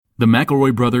The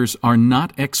McElroy brothers are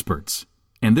not experts,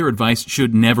 and their advice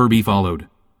should never be followed.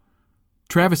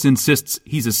 Travis insists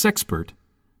he's a sexpert,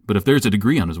 but if there's a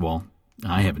degree on his wall,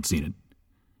 I haven't seen it.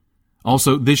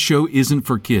 Also, this show isn't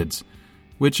for kids,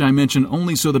 which I mention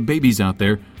only so the babies out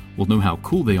there will know how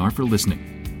cool they are for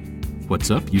listening. What's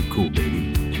up, you cool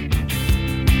baby?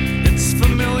 It's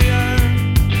familiar,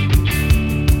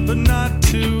 but not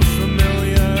too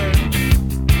familiar,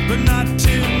 but not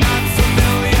too not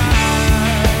familiar.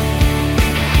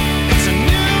 It's a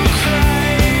new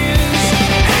craze.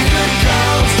 Hey, good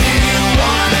girls, do you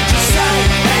wanna just say,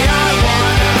 hey, I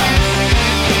wanna?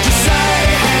 Just say,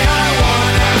 hey, I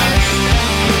wanna.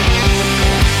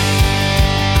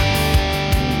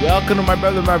 Welcome to My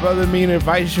Brother, Me, an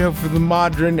advice show for the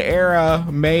modern era.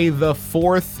 May the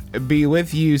 4th be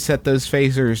with you. Set those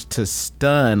phasers to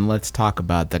stun. Let's talk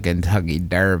about the Kentucky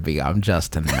Derby. I'm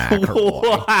Justin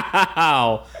McElroy.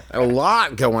 Wow. A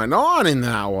lot going on in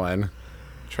that one.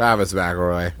 Travis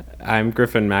McElroy. I'm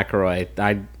Griffin McElroy.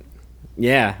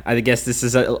 I guess this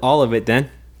is all of it then.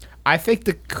 I think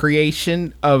the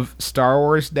creation of Star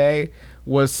Wars Day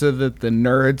was so that the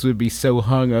nerds would be so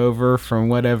hungover from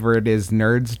whatever it is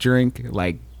nerds drink,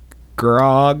 like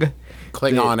grog,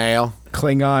 Klingon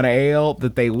ale.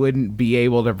 that they wouldn't be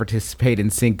able to participate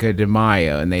in Cinco de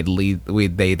Mayo, and they'd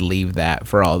leave that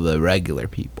for all the regular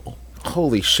people.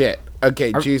 Holy shit.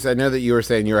 Okay, geez, I know that you were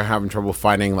saying you were having trouble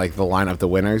finding like the line of the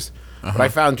winners, but I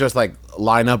found just like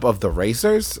lineup of the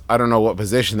racers. I don't know what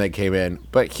position they came in,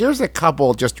 but here's a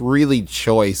couple just really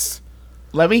choice.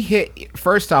 Let's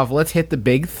hit the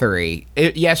big three.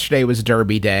 Yesterday was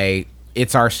Derby Day.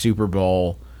 It's our Super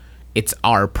Bowl. It's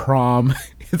our prom.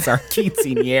 It's our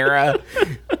quinceañera.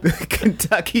 The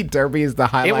Kentucky Derby is the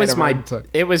highlight.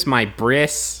 It was my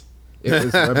bris.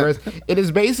 It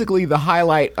is basically the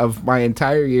highlight of my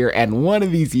entire year, and one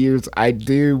of these years I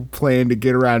do plan to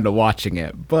get around to watching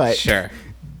it. But sure.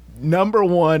 Number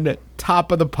one,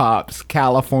 top of the pops,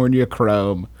 California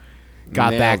Chrome.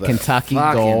 Got that Kentucky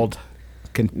Gold.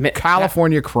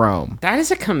 California Chrome. That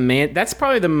is a command. That's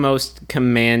probably the most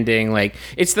commanding,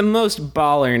 it's the most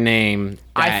baller name.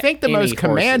 I think the most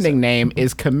commanding name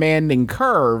is Commanding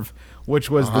Curve, which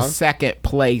was the second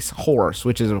place horse,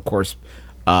 which is, of course,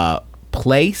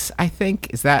 Place, I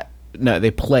think. Is that? No,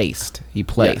 they placed. He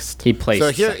placed. Yeah, he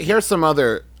placed. So here's some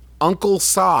other. Uncle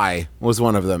Cy was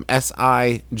one of them.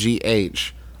 Sigh.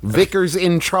 Vickers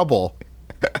in Trouble,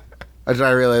 which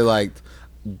I really liked.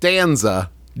 Danza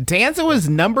was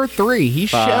number 3. He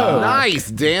showed.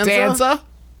 Nice, Danza.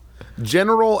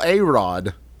 General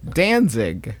A-Rod.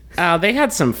 Danzig. Oh, they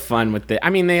had some fun with it. I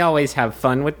mean, they always have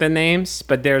fun with the names,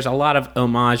 but there's a lot of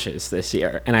homages this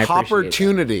year, and I appreciate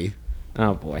Opportunity. That.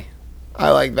 Oh, boy.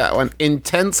 I like that one.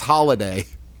 Intense Holiday.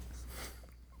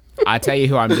 I tell you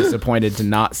who I'm disappointed to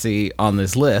not see on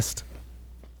this list.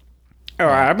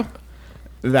 Orb.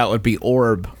 That would be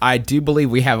Orb. I do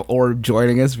believe we have Orb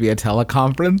joining us via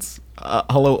teleconference.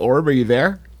 Hello, Orb, are you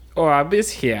there? Orb is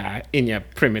here in your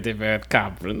Primitive Earth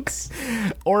conference.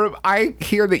 Orb, I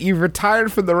hear that you've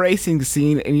retired from the racing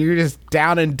scene and you're just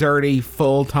down and dirty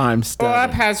full-time studying.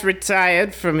 Orb has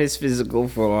retired from his physical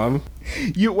form.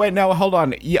 Hold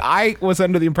on. I was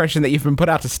under the impression that you've been put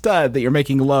out to stud, that you're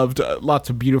making love to lots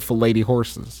of beautiful lady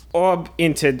horses. Orb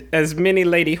entered as many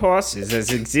lady horses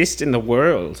as exist in the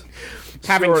world.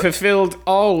 Having fulfilled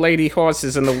all lady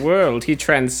horses in the world, he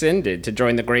transcended to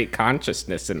join the great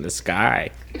consciousness in the sky.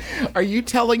 Are you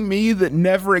telling me that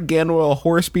never again will a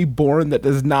horse be born that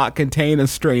does not contain a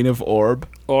strain of Orb?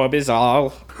 Orb is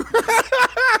all.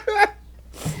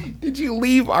 Did you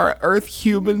leave our Earth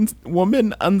human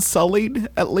woman unsullied,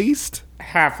 at least?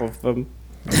 Half of them.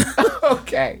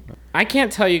 Okay. I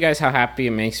can't tell you guys how happy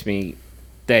it makes me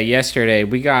that yesterday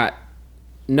we got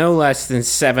no less than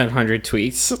 700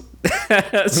 tweets.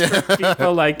 From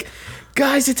people like,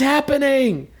 guys, it's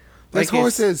happening. There's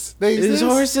horses. There's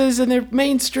horses and they're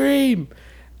mainstream.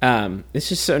 It's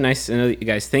just so nice to know that you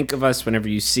guys think of us whenever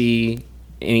you see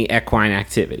any equine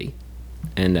activity.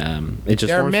 And it just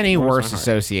there are many horse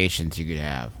associations you could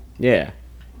have. Yeah.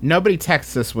 Nobody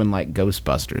texts us when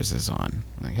Ghostbusters is on.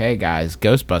 Like, hey guys,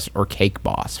 Ghostbusters or Cake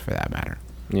Boss for that matter.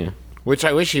 Yeah. Which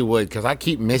I wish you would, because I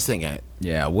keep missing it.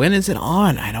 Yeah. When is it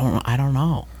on? I don't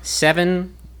know.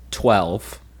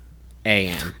 7:12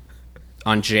 a.m.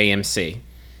 on JMC.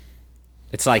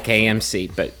 It's like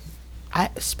AMC, but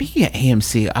speaking of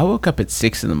AMC, I woke up at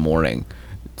 6 a.m.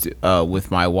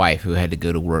 With my wife, who had to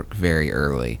go to work very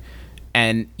early.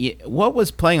 And what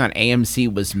was playing on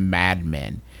AMC was Mad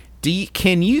Men.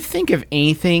 Can you think of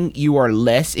anything you are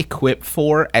less equipped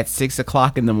for at 6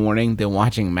 o'clock in the morning than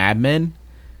watching Mad Men?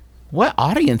 What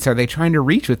audience are they trying to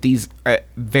reach with these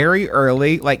very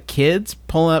early, like, kids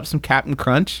pulling up some Captain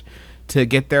Crunch to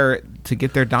get their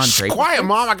Don Draper? Quiet,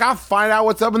 Mom. I gotta find out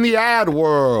what's up in the ad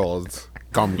world.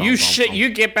 You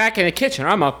get back in the kitchen.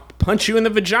 I'm gonna punch you in the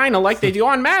vagina like they do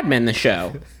on Mad Men, the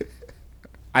show.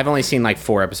 I've only seen like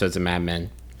 4 episodes of Mad Men.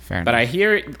 Fair But enough. I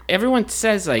hear everyone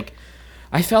says like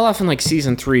I fell off in like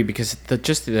season 3 because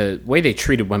the way they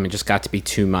treated women just got to be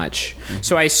too much.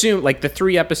 So I assume like the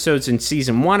 3 episodes in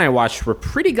season 1 I watched were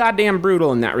pretty goddamn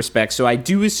brutal in that respect. So I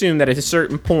do assume that at a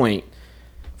certain point,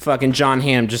 fucking John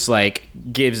Hamm just like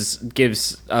gives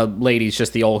ladies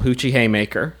just the old Hoochie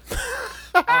Haymaker.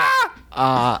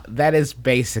 That is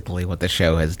basically what the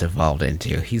show has devolved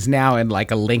into. He's now in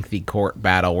like a lengthy court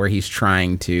battle where he's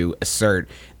trying to assert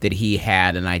that he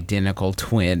had an identical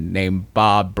twin named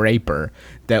Bob Braper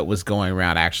that was going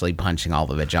around actually punching all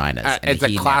the vaginas. And It's a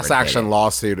he class never did action it.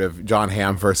 lawsuit of John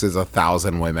Hamm versus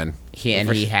 1,000 women. He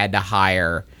had to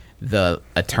hire the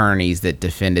attorneys that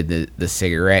defended the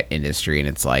cigarette industry, and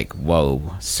it's like, whoa,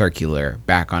 circular,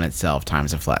 back on itself,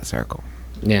 times a flat circle.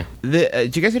 Yeah.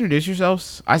 Did you guys introduce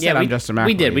yourselves? I said I'm Justin McElroy.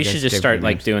 We did. You We guys should just did start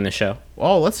like names. doing the show.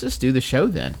 Well, let's just do the show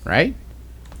then, right?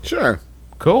 Sure.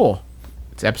 Cool.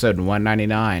 It's episode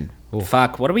 199.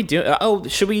 Fuck, what are we doing? Oh,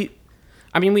 should we?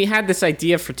 I mean, we had this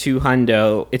idea for 2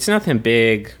 hundo. It's nothing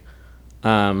big.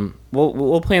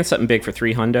 We'll plan something big for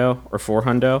 3 hundo or 4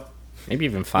 hundo, maybe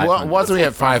even 5. Well, wasn't we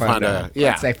at 500? Yeah.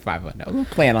 Let's say 500. We'll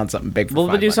plan on something big for We'll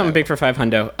do 500. something big for 5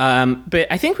 hundo. But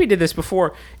I think we did this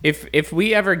before. If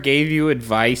we ever gave you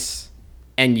advice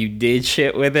and you did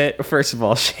shit with it, first of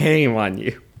all, shame on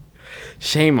you.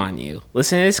 Shame on you.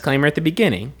 Listen to the disclaimer at the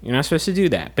beginning. You're not supposed to do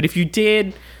that. But if you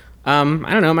did, I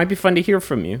don't know. It might be fun to hear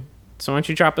from you. So why don't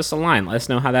you drop us a line? Let us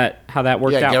know how that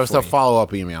worked out. Yeah, give us for a you.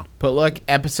 follow-up email. Put look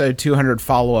episode 200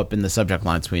 follow up in the subject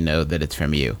line so we know that it's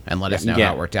from you, and let us know Yeah.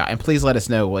 how it worked out. And please let us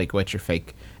know like what your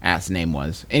fake ass name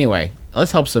was. Anyway,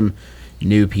 let's help some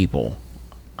new people.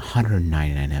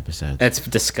 199 episodes. That's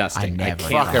disgusting. I I never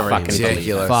can't Fucking fucking believe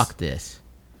ridiculous. it. Fuck this.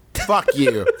 Fuck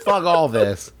you. Fuck all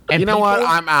this. And you know what?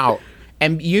 people- I'm out.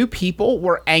 And you people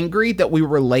were angry that we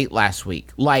were late last week.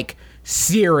 Like,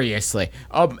 seriously.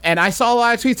 And I saw a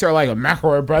lot of tweets that are like,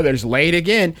 McElroy Brothers late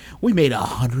again. We made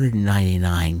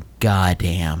 199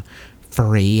 goddamn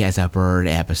free as a bird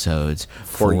episodes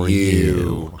for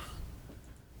you.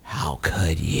 How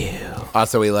could you?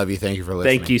 Also, we love you. Thank you for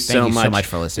listening. Thank you so Thank you much. so much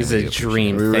for listening. It's We a do appreciate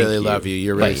dream. We Thank really love you.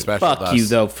 You're really But special to Fuck us. you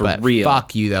though, for But real.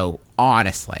 fuck you, though,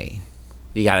 honestly.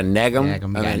 You gotta neg them,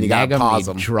 and then you gotta pause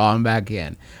them. Draw them back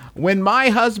in. When my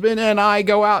husband and I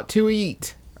go out to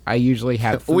eat, I usually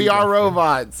have food We are left.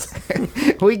 robots.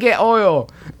 We get oil.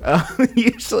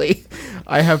 Usually,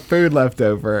 I have food left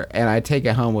over, and I take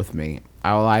it home with me.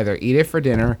 I will either eat it for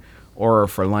dinner or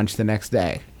for lunch the next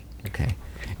day. Okay.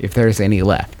 If there's any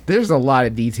left. There's a lot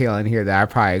of detail in here that I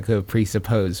probably could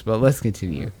presuppose, but let's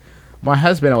continue. My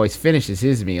husband always finishes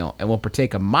his meal and will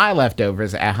partake of my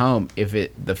leftovers at home if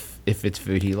it's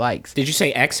food he likes. Did you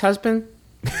say ex-husband?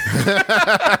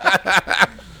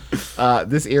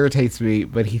 This irritates me,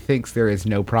 but he thinks there is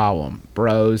no problem.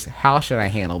 Bros, how should I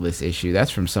handle this issue?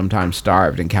 That's from Sometimes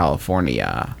Starved in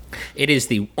California. It is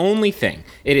the only thing.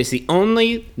 It is the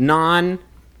only non-Mikasa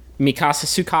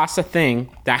Sukasa thing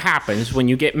that happens when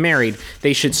you get married.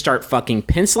 They should start fucking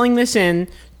penciling this in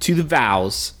to the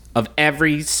vows of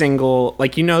every single,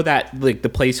 like, you know, that like the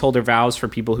placeholder vows for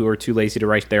people who are too lazy to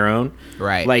write their own.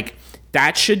 Right. Like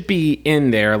that should be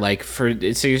in there. Like for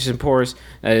sickness and poor,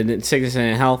 sickness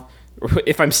and health.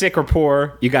 If I'm sick or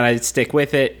poor, you gotta stick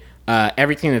with it.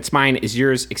 Everything that's mine is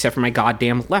yours, except for my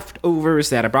goddamn leftovers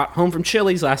that I brought home from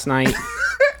Chili's last night.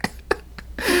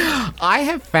 I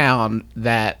have found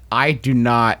that I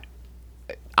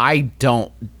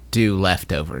don't do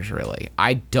leftovers, really.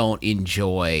 I don't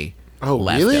enjoy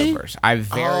leftovers. I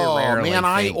very rarely man,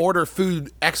 I think- order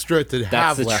food extra to That's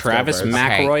have the leftovers. Travis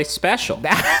McElroy special.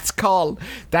 That's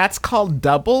called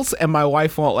doubles, and my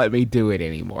wife won't let me do it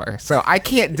anymore. So I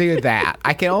can't do that.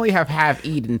 I can only have half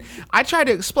eaten. I try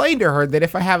to explain to her that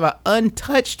if I have an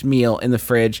untouched meal in the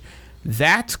fridge,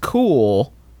 that's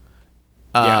cool.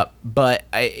 But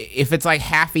if it's like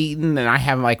half eaten and I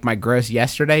have like my gross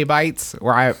yesterday bites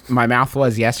where my mouth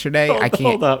was yesterday, I can't.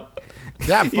 Hold up.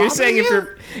 That You're bothers saying you?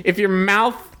 if your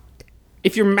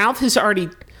mouth has already,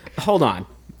 hold on.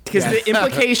 because the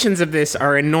implications of this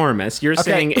are enormous. You're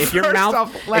saying if your first mouth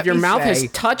off, let me has say-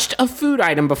 touched a food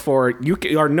item before, you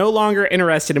are no longer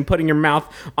interested in putting your mouth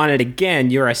on it again.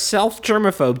 You're a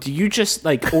self-germaphobe. Do you just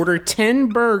like order 10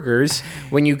 burgers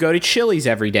when you go to Chili's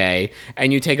every day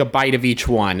and you take a bite of each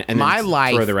one and My then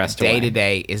life throw the rest day away? to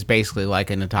day is basically like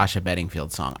a Natasha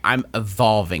Bedingfield song. I'm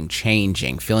evolving,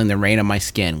 changing, feeling the rain on my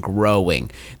skin,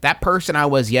 growing. That person I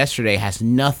was yesterday has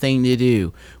nothing to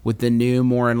do with the new,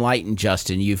 more enlightened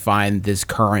Justin you find this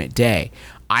current day.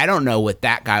 I don't know what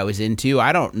that guy was into.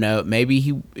 I don't know. Maybe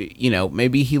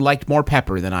he liked more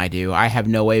pepper than I do. I have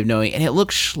no way of knowing. And it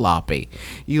looks sloppy.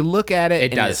 You look at it.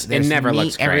 It and does. there's It never meat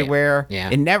looks great. everywhere. Yeah.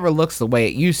 It never looks the way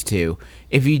it used to.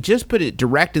 If you just put it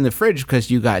direct in the fridge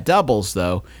because you got doubles,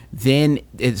 though, then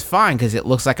it's fine because it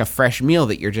looks like a fresh meal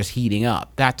that you're just heating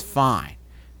up. That's fine.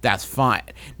 That's fine.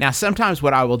 Now, sometimes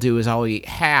what I will do is I'll eat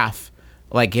half.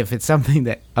 Like if it's something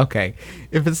that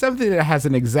has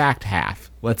an exact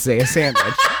half, let's say a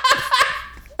sandwich.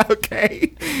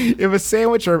 Okay. If a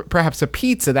sandwich or perhaps a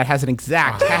pizza that has an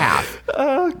exact half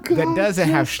that doesn't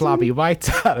have sloppy bites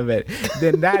out of it,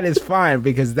 then that is fine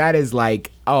because that is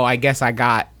like, oh, I guess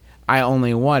I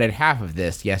only wanted half of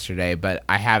this yesterday, but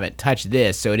I haven't touched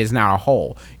this, so it is now a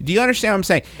whole. Do you understand what I'm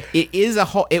saying? It is a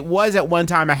whole. It was at one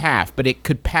time a half, but it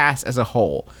could pass as a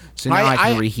whole. So now I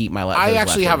can reheat my leftovers. I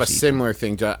actually have a easy. similar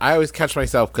thing. I always catch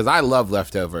myself because I love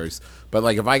leftovers. But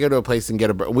like if I go to a place and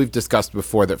get we've discussed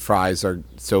before that fries are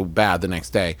so bad the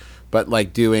next day. But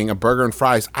like doing a burger and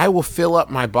fries, I will fill up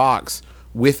my box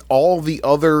with all the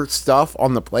other stuff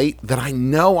on the plate that I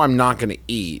know I'm not going to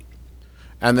eat.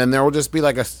 And then there will just be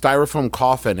like a styrofoam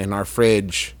coffin in our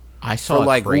fridge for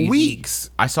like weeks.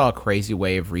 I saw a crazy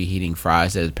way of reheating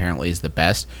fries that apparently is the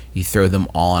best. You throw them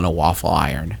all in a waffle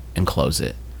iron and close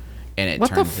it. And it What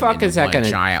the turns them fuck into is that one gonna-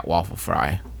 giant waffle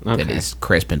fry that Okay. is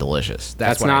crisp and delicious.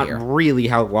 That's what I not hear. really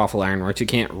how waffle iron works. You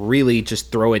can't really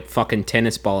just throw a fucking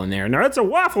tennis ball in there. No, it's a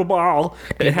waffle ball.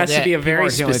 It has to be a People very are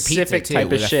doing pizza, specific too, type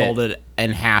of with a shit. folded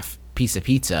in half piece of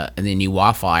pizza, and then you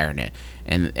waffle iron it.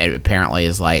 And it apparently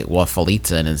is like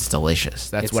waffleizza, and it's delicious.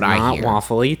 That's It's what I not hear.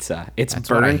 waffleizza. It's That's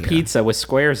what I burned hear. pizza with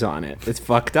squares on it. It's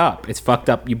fucked up. It's fucked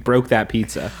up. You broke that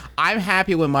pizza. I'm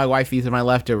happy when my wife eats my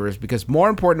leftovers because more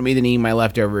important to me than eating my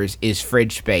leftovers is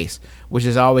fridge space, which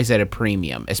is always at a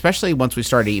premium, especially once we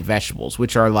start to eat vegetables,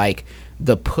 which are like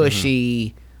the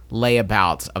pushy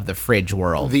layabouts of the fridge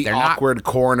world. The They're awkward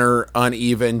corner,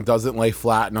 uneven, doesn't lay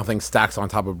flat, nothing stacks on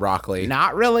top of broccoli.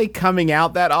 not really coming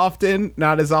out that often,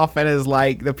 not as often as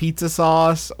like the pizza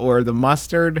sauce or the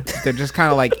mustard. They're just kind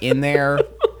of like in there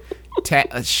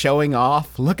showing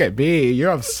off. Look at me, you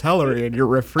have celery in your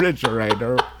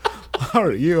refrigerator. How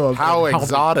are you? How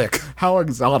exotic. How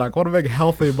exotic. What a big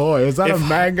healthy boy. Is that a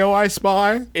mango I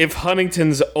spy? If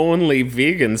Huntington's only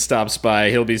vegan stops by,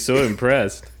 he'll be so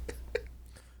impressed.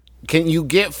 Can you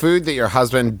get food that your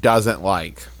husband doesn't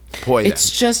like? Poison.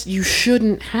 It's just you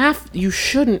shouldn't have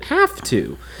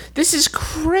to. This is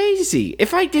crazy.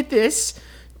 If I did this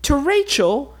to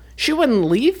Rachel, she wouldn't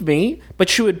leave me, but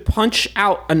she would punch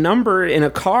out a number in a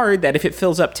card that if it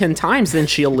fills up 10 times, then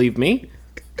she'll leave me.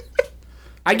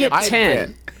 I get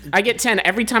 10. I get 10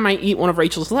 every time I eat one of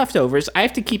Rachel's leftovers. I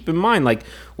have to keep in mind, like,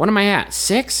 what am I at?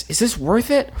 6? Is this worth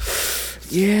it?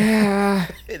 Yeah,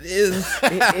 It is.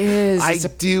 it is. I It's a-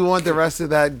 do want the rest of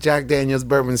that Jack Daniel's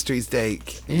Bourbon Street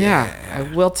steak. yeah, I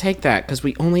will take that because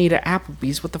we only eat at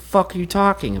Applebee's. What the fuck are you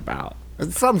talking about?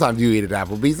 Sometimes you eat at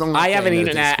Applebee's. I'm not I haven't saying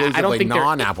that eaten it's at- I don't exclusively think they're-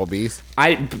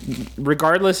 non-Applebe's.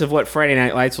 Regardless of what Friday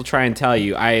Night Lights will try and tell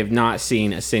you, I have not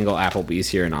seen a single Applebee's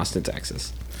here in Austin,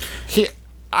 Texas.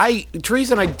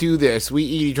 Teresa and I do this. We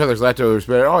eat each other's leftovers,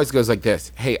 but it always goes like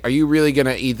this. Hey, are you really going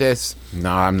to eat this? No,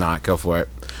 I'm not. Go for it.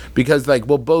 Because, like,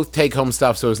 we'll both take home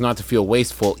stuff so as not to feel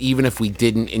wasteful, even if we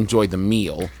didn't enjoy the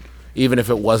meal, even if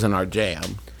it wasn't our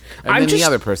jam. And then the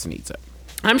other person eats it.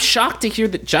 I'm shocked to hear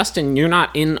that, Justin, you're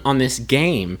not in on this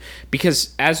game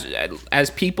because as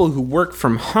people who work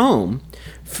from home,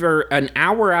 for an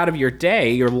hour out of your day,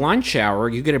 your lunch hour,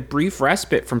 you get a brief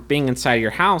respite from being inside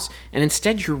your house, and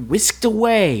instead you're whisked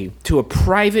away to a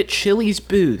private Chili's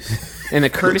booth in the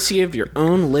courtesy of your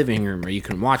own living room where you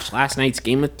can watch last night's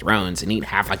Game of Thrones and eat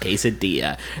half a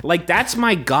quesadilla. Like, that's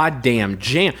my goddamn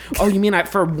jam. Oh, you mean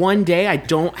for one day I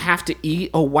don't have to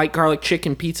eat a white garlic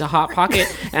chicken pizza Hot Pocket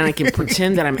and I can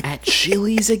pretend that I'm at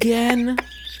Chili's again?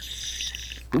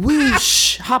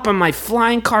 Whoosh! Hop on my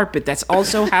flying carpet that's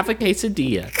also half a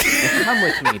quesadilla. And come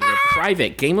with me to a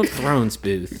private Game of Thrones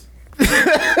booth.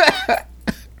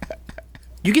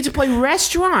 You get to play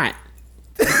restaurant.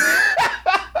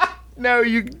 No,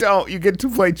 you don't. You get to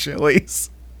play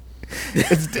Chili's.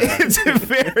 It's a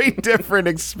very different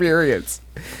experience.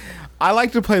 I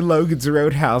like to play Logan's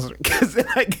Roadhouse because then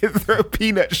I can throw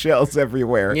peanut shells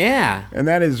everywhere. Yeah. And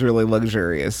that is really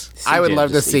luxurious. I would CJ love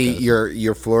to just see eat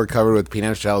your floor covered with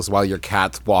peanut shells while your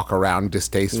cats walk around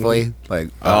distastefully. Like,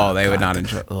 Oh, they would not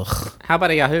enjoy. Ugh. How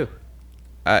about a Yahoo?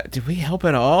 Did we help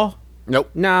at all? Nope.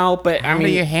 No, but How do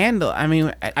you handle? I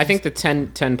mean, I think the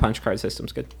 10 punch card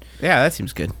system's good. yeah, that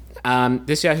seems good.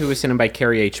 This Yahoo was sent in by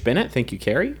Carrie H. Bennett. Thank you,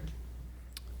 Carrie.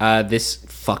 This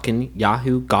fucking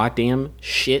Yahoo goddamn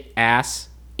shit ass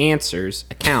answers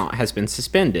account has been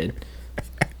suspended.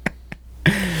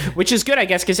 Which is good, I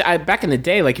guess, because back in the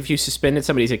day, like if you suspended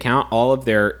somebody's account, all of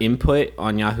their input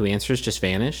on Yahoo Answers just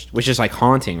vanished, which is like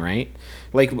haunting, right?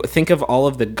 Like think of all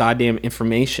of the goddamn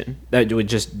information that would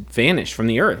just vanish from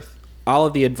the earth. All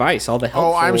of the advice, all the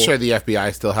helpful... Oh, I'm sure the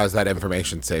FBI still has that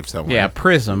information saved somewhere. Yeah,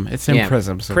 Prism. It's in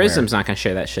Prism somewhere. Prism's not going to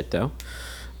share that shit, though.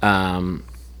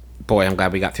 Boy, I'm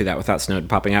glad we got through that without Snowden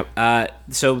popping up.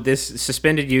 So this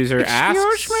suspended user asks...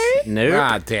 Excuse me? No.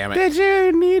 Ah, damn it. Did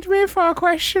you need me for a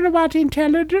question about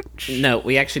intelligence? No,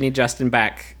 we actually need Justin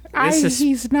back.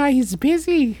 He's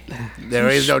busy. There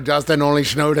is no Justin, only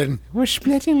Snowden. We're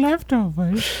splitting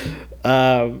leftovers.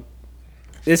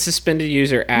 This suspended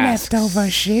user asks...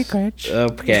 Leftover secrets.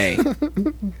 Okay.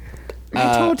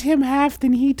 I told him half,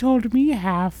 then he told me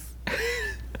half.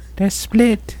 They're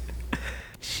split.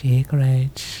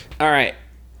 Secrets. All right.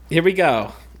 Here we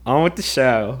go. On with the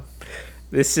show.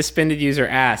 This suspended user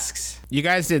asks... You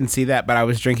guys didn't see that, but I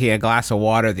was drinking a glass of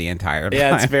water the entire time.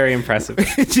 Yeah, it's very impressive.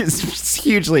 It's just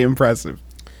hugely impressive.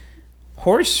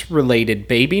 Horse-related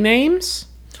baby names?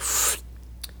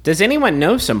 Does anyone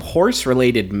know some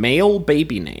horse-related male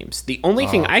baby names? The only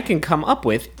thing I can come up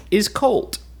with is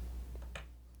Colt.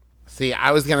 See, I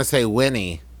was going to say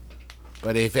Winnie,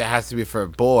 but if it has to be for a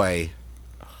boy...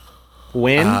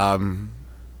 Win?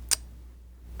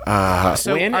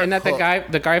 So Win? And that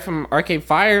the guy from Arcade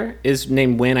Fire is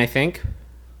named Win, I think.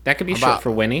 That could be short about-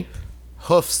 for Winnie.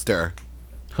 Hoofster.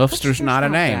 Hoofster's not a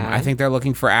not name. bad. I think they're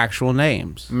looking for actual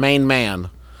names. Main man.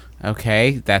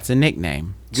 Okay, that's a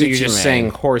nickname. So you're Gucci just Man. saying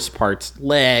horse parts,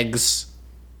 legs,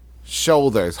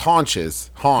 Shoulders. Haunches.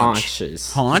 Haunch.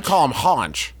 haunches. Haunch? Call him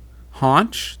Haunch.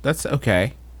 Haunch? That's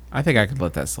okay. I think I could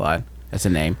let that slide. That's a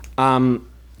name. I'm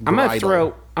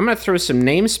gonna throw some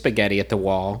name spaghetti at the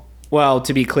wall. Well,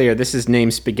 to be clear, this is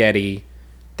name spaghetti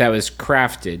that was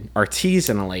crafted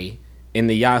artisanally in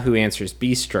the Yahoo Answers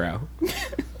bistro.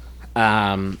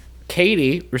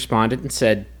 Katie responded and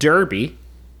said Derby.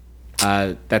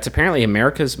 That's apparently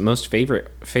America's most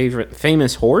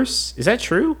famous horse. Is that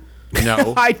true?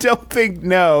 No. I don't think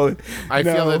no. I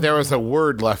No. feel that there was a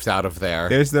word left out of there.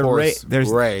 There's the Horse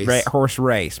race. horse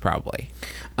race probably.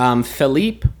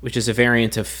 Philippe, which is a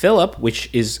variant of Philip, which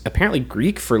is apparently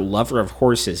Greek for lover of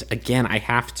horses. Again, I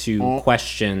have to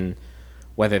question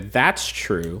whether that's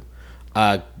true.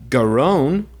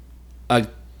 Garon, a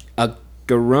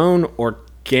Garon or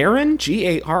Garan,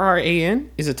 Garran,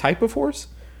 is a type of horse.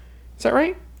 Is that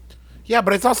right? Yeah,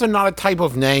 but it's also not a type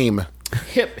of name.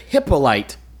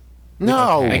 Hippolyte.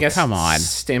 No. I guess. come on.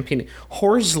 Stampede.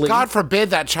 Horsley. God forbid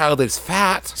that child is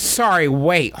fat. Sorry,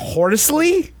 wait,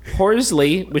 Horsley?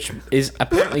 Horsley, which is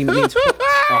apparently means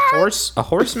a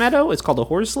horse meadow. It's called a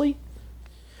Horsley.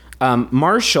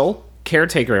 Marshall,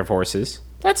 caretaker of horses.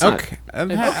 That's not Okay.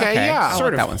 yeah. I'll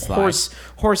sort let of that one slide.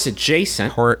 horse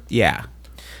adjacent. Yeah.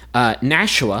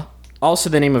 Nashua, also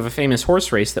the name of a famous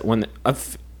horse race that won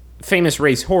famous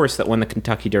race horse that won the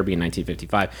Kentucky Derby in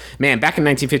 1955. Man, back in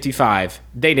 1955,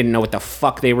 they didn't know what the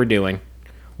fuck they were doing.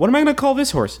 What am I going to call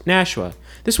this horse? Nashua.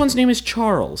 This one's name is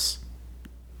Charles.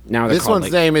 Now they're This called,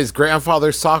 one's name is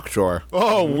Grandfather's Sock Drawer.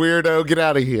 Oh, weirdo. Get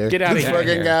out of here. Get outta This here.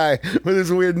 fucking guy with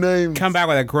his weird name. Come back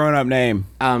with a grown-up name.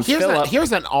 Philip.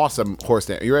 Here's an awesome horse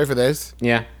name. You ready for this?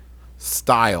 Yeah.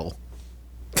 Style.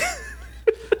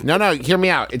 No, hear me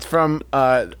out. It's from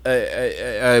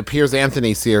Piers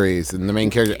Anthony series, and the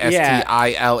main character Yeah.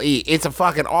 Stile. It's a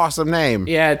fucking awesome name.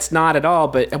 Yeah, it's not at all,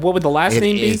 but what would the last It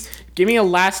name is. be? Give me a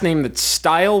last name that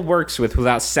Style works with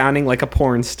without sounding like a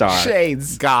porn star.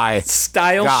 Shades. Guy.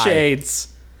 Style Guy.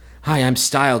 Shades. Hi, I'm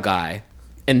Style Guy,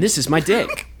 and this is my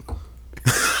dick.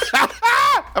 How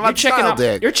about Style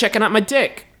Dick? You're checking out my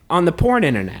dick on the porn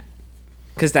internet,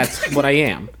 because that's what I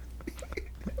am.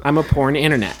 I'm a porn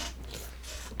internet.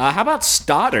 How about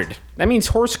Stoddard? That means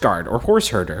horse guard or horse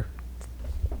herder.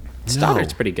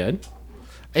 Stoddard's pretty good.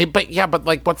 Hey, but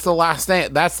like, what's the last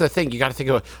name? That's the thing. You got to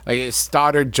think of like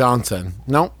Stoddard Johnson.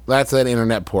 Nope, that's an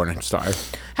internet porn star.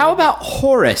 How about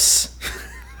Horace?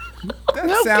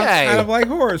 That sounds kind of like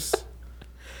horse.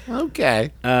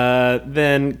 Okay.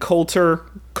 Then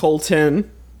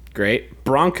Colton, great.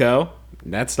 Bronco,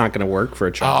 that's not going to work for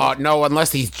a child. Oh no,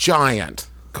 unless he's giant.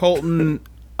 Colton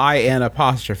IN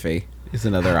apostrophe is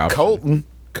another option.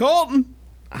 Colton.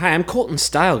 Hi, I'm Colton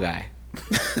Stile Guy.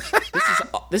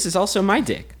 This is also my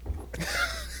dick.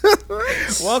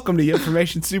 Welcome to the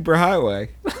information superhighway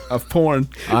of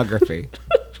pornography.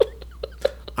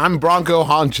 I'm Bronco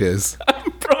Haunches.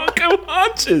 Bronco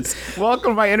Haunches.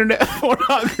 Welcome to my internet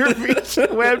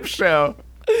pornography web show.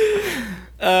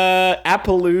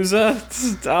 Appalooza.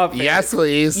 Stop it. Yes,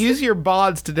 please. Use your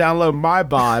bods to download my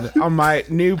bod on my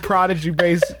new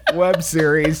Prodigy-based web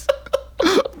series.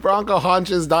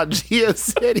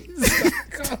 BroncoHaunches.geocities.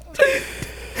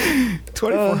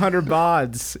 2,400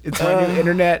 bods. It's my new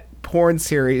internet porn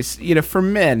series. For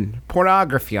men.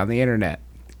 Pornography on the internet.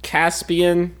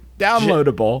 Caspian.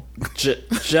 Downloadable.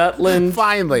 Jutland.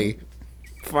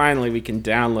 Finally, we can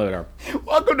download our...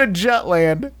 Welcome to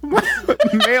Jutland,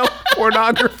 male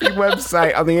pornography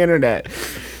website on the internet.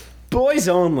 Boys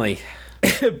only.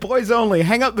 Boys only.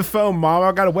 Hang up the phone, Mom.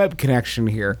 I got a web connection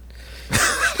here.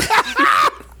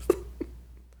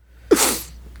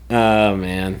 Oh,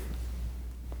 man.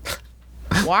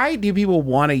 Why do people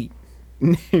want to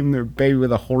name their baby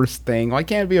with a horse thing? Why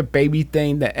can't it be a baby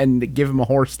thing and give him a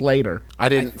horse later? I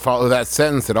didn't follow that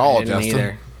sentence at all, didn't Justin.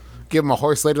 either. Give him a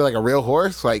horse later, like a real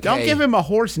horse. Like, Don't hey, give him a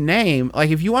horse name. Like,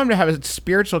 if you want him to have a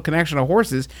spiritual connection to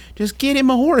horses, just get him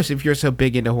a horse if you're so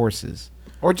big into horses.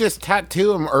 or just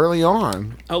tattoo him early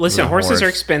on. Oh, listen, With a horses horse. are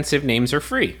expensive. Names are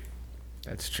free.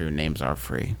 That's true. Names are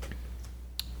free.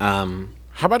 How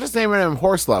about just naming him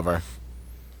Horse Lover?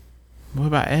 What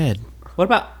about Ed? What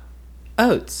about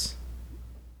Oats?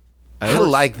 I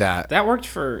like that. That worked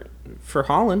for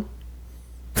Holland.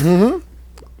 Mm-hmm.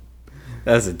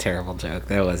 That was a terrible joke.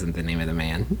 That wasn't the name of the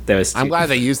man. That was. I'm glad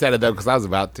they used that though, because I was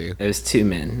about to. It was two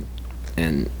men,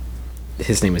 and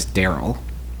his name was Daryl.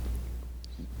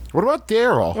 What about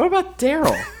Daryl? What about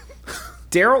Daryl?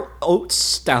 Daryl Oats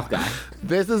Stile Guy.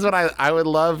 This is what I would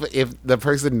love if the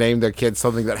person named their kid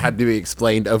something that had to be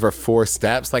explained over 4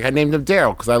 steps. Like, I named him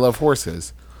Daryl because I love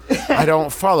horses. I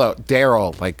don't follow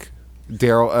Daryl, like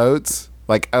Daryl Oats,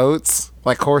 like oats,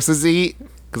 like horses eat,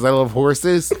 because I love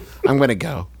horses. I'm going to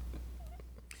go.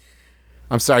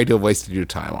 I'm sorry to have wasted your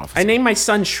time, officer. I named my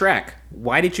son Shrek.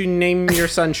 Why did you name your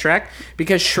son Shrek?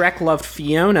 Because Shrek loved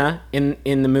Fiona in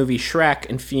the movie Shrek,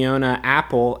 and Fiona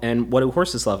apple, and what do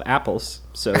horses love? Apples.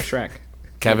 So Shrek.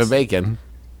 Kevin Bacon.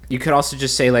 You could also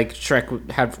just say like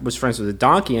Shrek was friends with a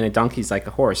donkey, and a donkey's like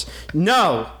a horse.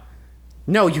 No,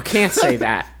 you can't say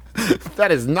that.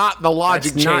 That is not the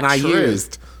logic That's chain not I true.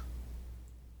 used.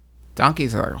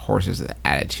 Donkeys are like horses with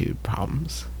attitude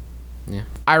problems. Yeah.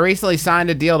 I recently signed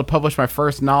a deal to publish my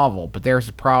first novel, but there's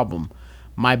a problem.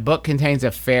 My book contains a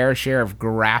fair share of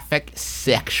graphic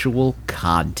sexual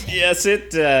content. Yes, it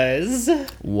does.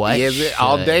 What Is it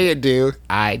all should day it do?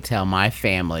 I tell my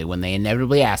family when they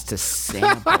inevitably ask to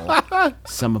sample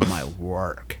some of my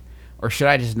work? Or should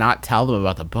I just not tell them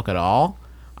about the book at all?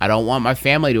 I don't want my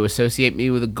family to associate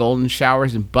me with the golden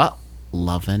showers and butt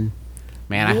loving.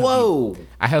 Man,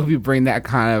 I hope you bring that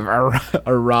kind of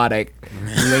erotic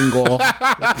lingual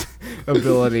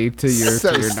ability to your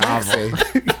So novel.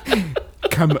 sexy.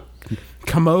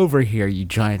 Come over here, you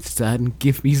giant stud, and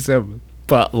give me some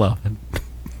butt loving.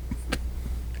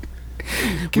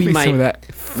 Give me some of that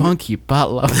funky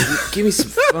butt loving. Give me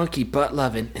some funky butt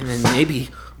loving, and then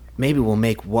maybe we'll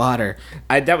make water.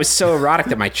 That was so erotic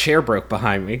that my chair broke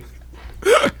behind me.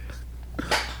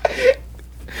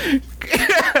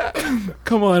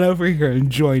 Come on over here and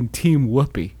join Team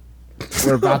Whoopi.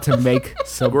 We're about to make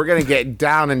some. We're going to get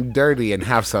down and dirty and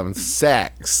have some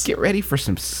sex. Get ready for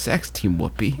some sex, Team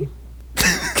Whoopi.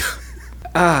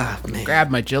 Man. Grab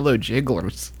my Jello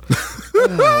jigglers.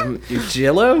 Your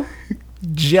Jillo?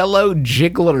 Jello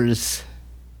jigglers.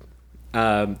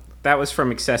 That was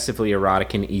from Excessively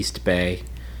Erotic in East Bay.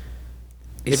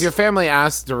 If your family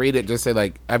asks to read it, just say,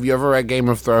 like, have you ever read Game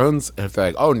of Thrones? And if they're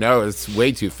like, oh, no, it's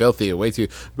way too filthy, way too...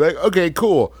 Be like, okay,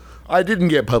 cool. I didn't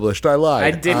get published. I lied. I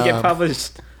did get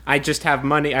published. I just have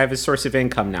money. I have a source of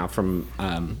income now from...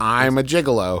 I'm a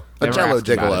gigolo. A Never jello asked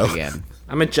about it gigolo. again.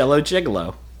 I'm a Jello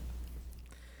gigolo.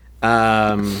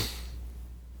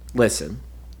 Listen.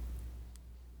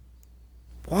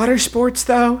 Water sports,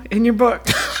 though, in your book?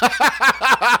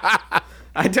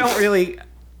 I don't really...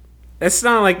 It's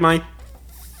not like my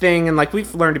thing, and like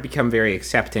we've learned to become very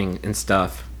accepting and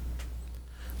stuff.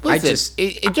 Listen,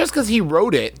 just because he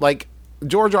wrote it, like,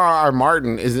 George R.R.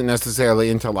 Martin isn't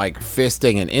necessarily into, like,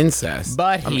 fisting and incest.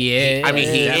 But he is. I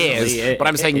mean, he Definitely is, but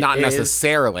I'm saying not is.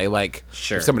 necessarily. Like,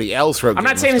 Sure. if somebody else wrote I'm Game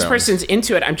not of saying this Thrones. person's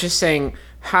into it. I'm just saying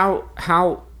how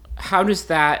does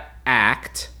that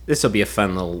act? This will be a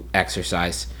fun little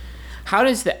exercise. How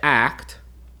does the act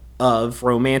of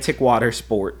romantic water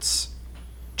sports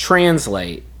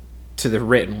translate to the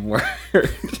written word?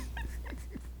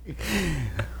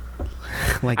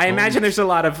 Like I imagine there's a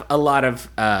lot of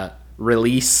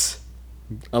release,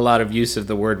 a lot of use of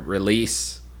the word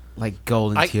release. like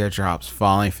golden teardrops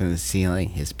falling from the ceiling.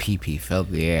 His pee-pee filled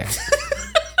the air.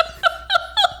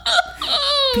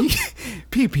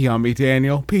 Pee-pee on me,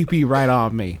 Daniel. Pee-pee right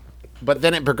on me. But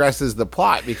then it progresses the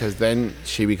plot because then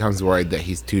she becomes worried that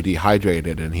he's too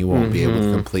dehydrated and he won't be able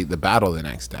to complete the battle the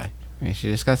next day. And she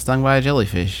just got stung by a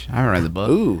jellyfish. I haven't read the book.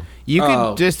 Ooh. You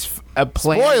could just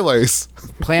Spoilers!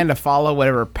 plan to follow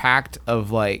whatever pact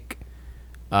of like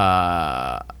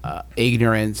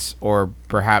ignorance or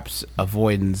perhaps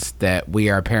avoidance that we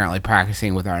are apparently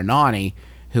practicing with our Nani,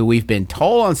 who we've been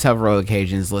told on several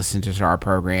occasions listen to our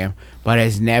program, but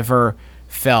has never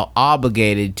felt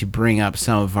obligated to bring up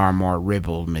some of our more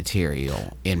ribald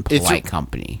material in polite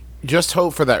company. Just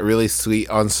hope for that really sweet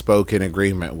unspoken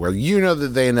agreement where you know that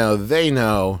they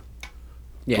know,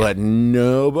 Yeah. but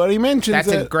nobody mentions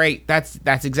it.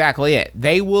 That's exactly it.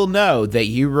 They will know that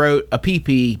you wrote a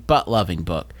pee-pee butt-loving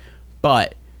book,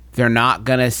 but they're not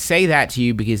going to say that to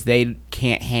you because they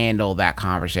can't handle that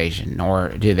conversation, nor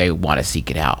do they want to seek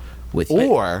it out with you.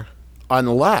 Or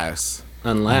unless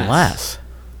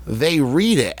they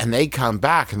read it and they come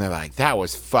back and they're like, that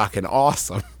was fucking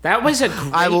awesome. That was a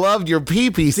great... I loved your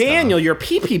pee-pee stuff. Daniel, your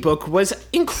pee-pee book was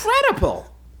incredible.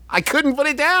 I couldn't put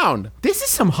it down. This is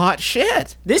some hot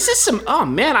shit. This is some... Oh,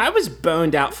 man, I was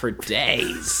boned out for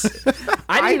days.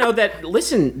 I didn't know that...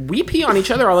 Listen, we pee on each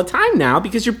other all the time now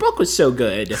because your book was so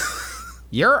good.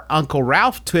 Your Uncle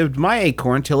Ralph twibbed my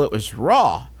acorn till it was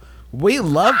raw. We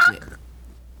loved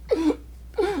it.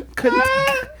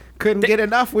 Couldn't get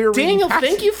enough. We were Daniel, reading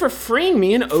thank you for freeing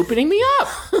me and opening me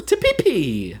up to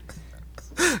pee-pee.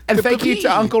 And thank you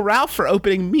to Uncle Ralph for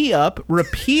opening me up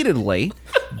repeatedly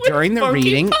during the funky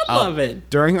reading butt lovin'.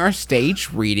 during our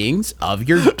stage readings of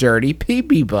your dirty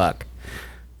pee-pee book.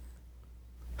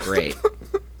 Great.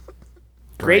 Great.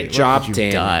 Great Look job, what you've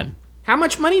Daniel. done. How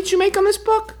much money did you make on this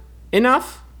book?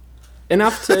 Enough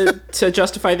to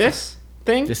justify this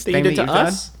thing This that thing you did that to you've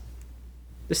us?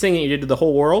 This thing that you did to the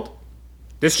whole world?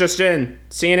 This just in.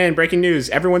 CNN, breaking news.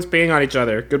 Everyone's peeing on each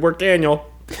other. Good work, Daniel.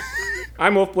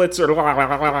 I'm Wolf Blitzer.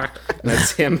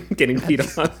 That's him getting peed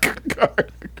on.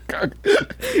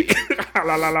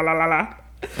 La, la, la, la, la, la.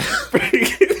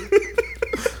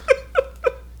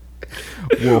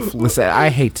 Wolf, listen, I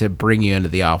hate to bring you into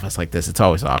the office like this. It's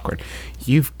always awkward.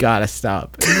 You've got to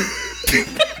stop.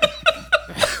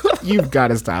 You've got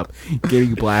to stop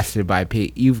getting blasted by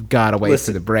Pete. You've got to wait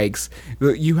for the breaks.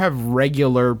 You have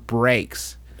regular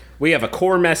breaks. We have a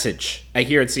core message I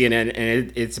hear at CNN,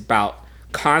 and it's about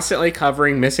constantly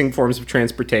covering missing forms of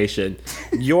transportation.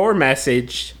 Your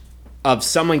message of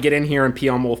someone get in here and pee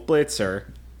on Wolf Blitzer.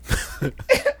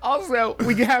 Also,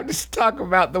 we have to talk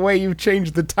about the way you've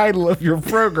changed the title of your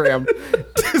program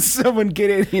to someone get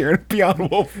in here and pee on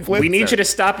Wolf Blitzer. We need you to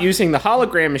stop using the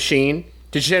hologram machine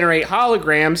to generate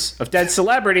holograms of dead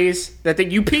celebrities that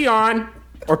you pee on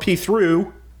or pee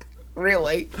through.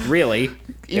 Really? Really.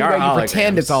 They You are know, you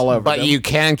pretend holograms. it's all over. But them. you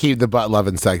can keep the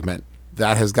butt-loving segment.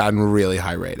 That has gotten really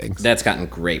high ratings. That's gotten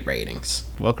great ratings.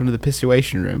 Welcome to the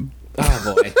Pissuation Room.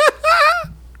 Oh,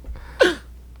 boy.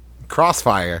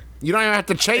 Crossfire. You don't even have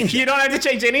to change You it. don't have to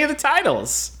change any of the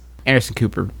titles. Anderson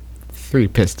Cooper, 3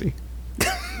 Pisty.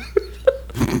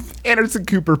 Anderson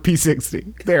Cooper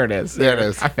P60. There it is. There it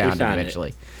is. I found it found it.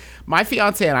 eventually. My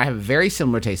fiance and I have a very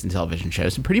similar taste in television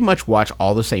shows and pretty much watch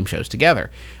all the same shows together.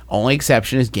 Only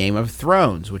exception is Game of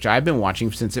Thrones, which I've been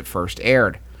watching since it first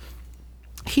aired.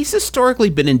 He's historically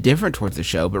been indifferent towards the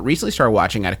show, but recently started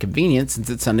watching out of convenience since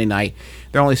it's Sunday night.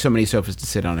 There are only so many sofas to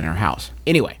sit on in our house.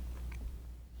 Anyway,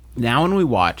 now when we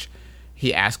watch,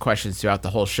 he asks questions throughout the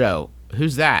whole show.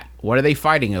 Who's that? What are they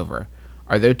fighting over?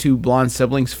 Are their two blonde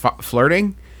siblings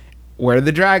flirting? Where do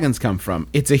the dragons come from?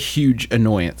 It's a huge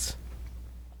annoyance.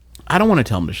 I don't want to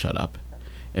tell him to shut up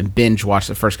and binge watch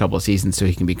the first couple of seasons so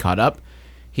he can be caught up.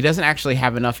 He doesn't actually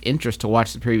have enough interest to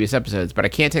watch the previous episodes, but I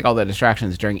can't take all the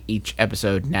distractions during each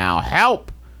episode now. Help!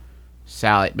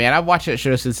 Sally. Man, I've watched that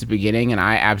show since the beginning, and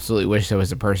I absolutely wish there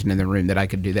was a person in the room that I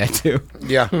could do that to.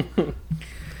 Yeah.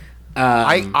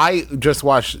 I just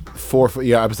watched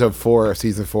episode 4 of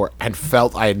season 4 and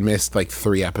felt I had missed like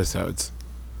 3 episodes.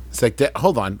 It's like,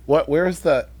 hold on. What is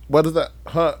the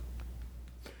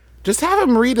just have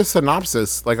him read a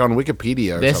synopsis like on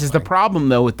Wikipedia or This is the something. problem,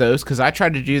 though, with those, because I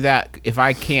tried to do that. If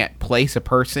I can't place a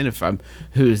person,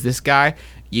 who's this guy,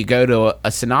 you go to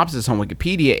a synopsis on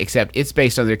Wikipedia, except it's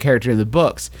based on their character in the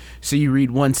books. So you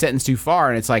read one sentence too far,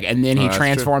 and it's like, and then he that's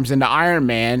transforms into Iron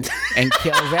Man and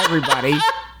kills everybody.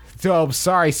 Oh,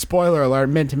 sorry, spoiler alert.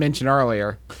 Meant to mention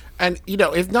earlier. And,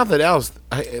 if nothing else,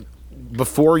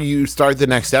 before you start the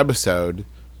next episode,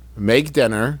 make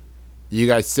dinner. You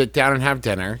guys sit down and have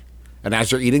dinner. And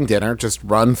as you're eating dinner, just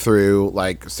run through,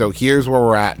 so here's where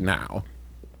we're at now.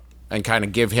 And kind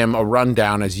of give him a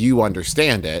rundown as you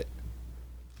understand it.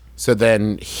 So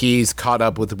then he's caught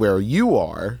up with where you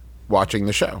are watching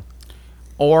the show.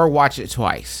 Or watch it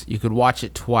twice. You could watch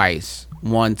it twice.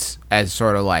 Once as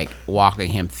sort of walking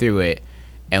him through it,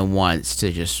 and once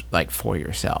to just for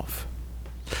yourself.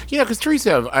 Because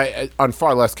Teresa, on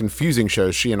far less confusing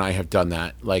shows, she and I have done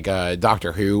that.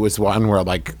 Doctor Who was one where,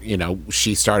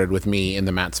 she started with me in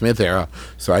the Matt Smith era,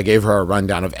 so I gave her a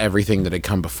rundown of everything that had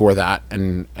come before that,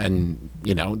 and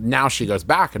now she goes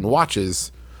back and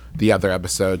watches the other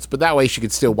episodes, but that way she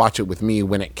could still watch it with me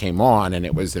when it came on, and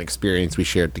it was an experience we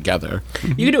shared together.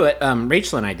 You could do it.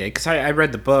 Rachel and I did, because I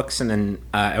read the books, and then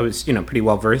I was pretty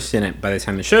well versed in it by the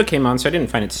time the show came on, so I didn't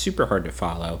find it super hard to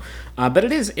follow. But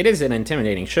it is an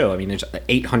intimidating show. I mean, there's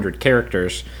 800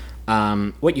 characters.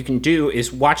 What you can do is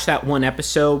watch that one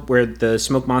episode where the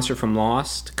smoke monster from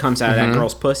Lost comes out of that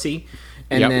girl's pussy,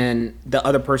 and then the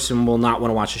other person will not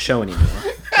want to watch the show anymore.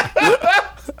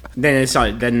 Then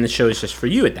the show is just for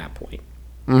you at that point.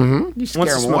 Mm-hmm. You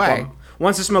scare them away.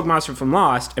 Once the smoke monster from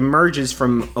Lost emerges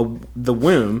from the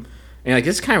womb, and you're like,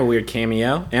 this is kind of a weird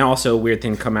cameo, and also a weird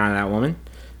thing to come out of that woman,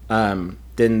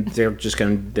 then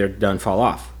they're done fall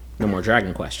off. No more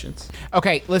dragon questions.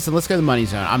 Okay, listen, let's go to the money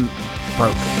zone. I'm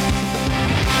broke.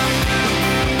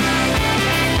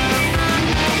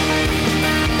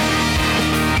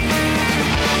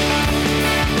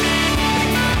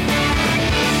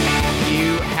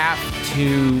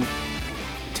 To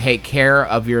take care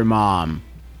of your mom.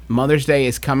 Mother's Day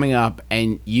is coming up,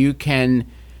 and you can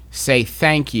say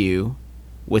thank you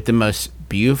with the most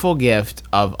beautiful gift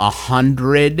of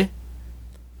 100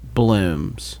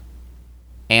 blooms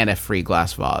and a free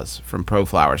glass vase from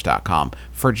proflowers.com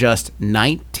for just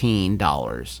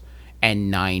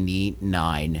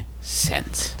 $19.99.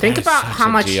 Think about how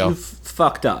much you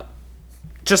fucked up.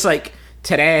 Just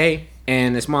today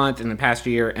and this month and the past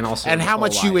year, and also how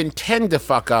much you intend to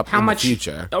fuck up in the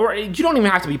future. Or you don't even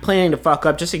have to be planning to fuck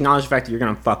up. Just acknowledge the fact that you're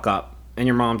gonna fuck up, and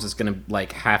your mom's is gonna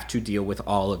have to deal with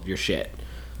all of your shit.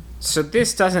 So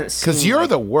this doesn't seem because you're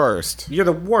the worst. You're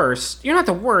the worst. You're not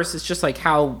the worst. It's just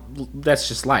how that's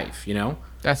just life,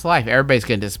 That's life. Everybody's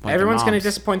gonna disappoint. Everyone's gonna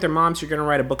disappoint their moms. You're gonna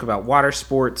write a book about water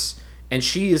sports. And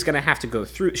she is going to have to go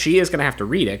through. She is going to have to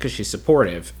read it because she's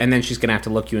supportive, and then she's going to have to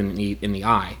look you in the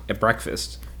eye at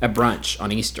breakfast, at brunch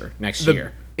on Easter next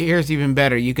year. Here's even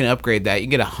better. You can upgrade that. You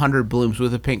get 100 blooms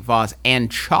with a pink vase and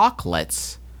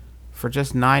chocolates for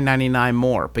just $9.99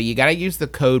 more. But you got to use the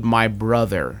code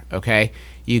MyBrother. Okay,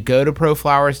 you go to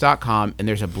proflowers.com, and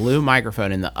there's a blue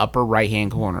microphone in the upper right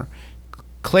hand corner.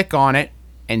 Click on it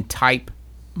and type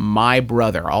 "My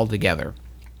Brother" all together,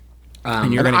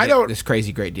 and you're going to get this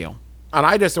crazy great deal. And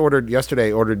I just ordered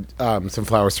some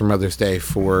flowers for Mother's Day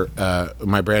for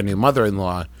my brand new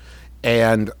mother-in-law.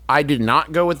 And I did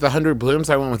not go with the 100 blooms.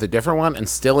 I went with a different one and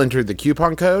still entered the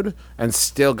coupon code and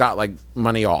still got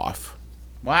money off.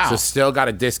 Wow. So still got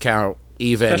a discount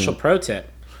even. Special pro tip.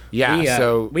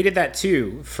 Yeah. We did that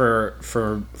too for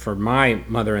my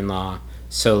mother-in-law.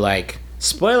 So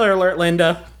spoiler alert,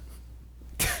 Linda.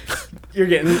 You're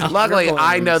getting. Luckily,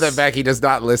 I know that Becky does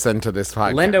not listen to this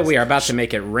podcast. Linda, we are about to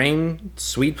make it rain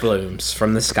sweet blooms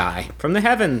from the sky, from the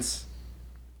heavens.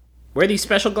 Wear these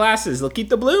special glasses. They'll keep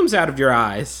the blooms out of your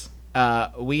eyes.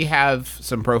 We have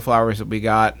some pro flowers that we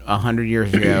got 100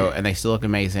 years ago, and they still look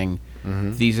amazing.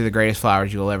 Mm-hmm. These are the greatest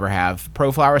flowers you'll ever have.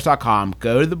 Proflowers.com.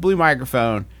 Go to the blue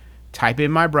microphone. Type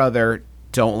in "My Brother."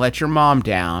 Don't let your mom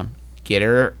down. Get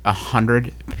her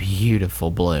 100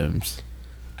 beautiful blooms.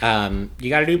 You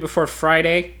got to do it before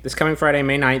Friday, this coming Friday,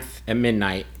 May 9th at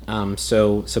midnight.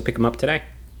 So pick them up today.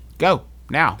 Go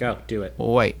now. Go do it.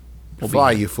 We'll wait.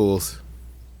 Fly, you fools.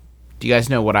 Do you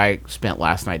guys know what I spent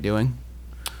last night doing?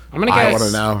 I'm gonna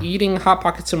guess eating Hot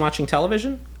Pockets and watching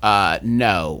television.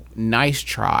 No, nice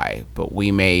try, but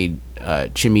we made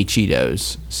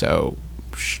chimichitos, so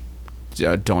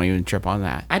don't even trip on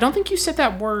that. I don't think you said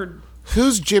that word.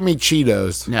 Who's Jimmy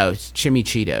Cheetos? No, it's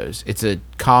chimichitos. It's a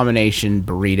combination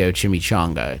burrito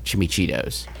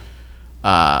chimichitos.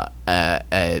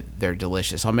 They're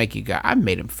delicious. I'll make you guys. I've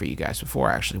made them for you guys before,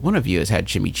 actually. One of you has had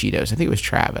chimichitos. I think it was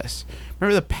Travis.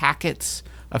 Remember the packets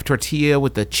of tortilla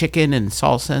with the chicken and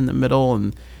salsa in the middle,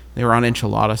 and they were on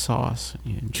enchilada sauce.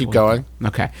 Keep going.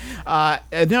 Okay.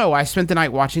 No, I spent the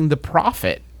night watching The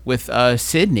Prophet with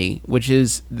Sydney, which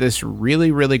is this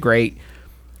really, really great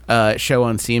show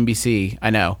on CNBC. I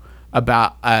know,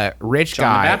 about a rich John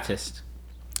guy. the Baptist.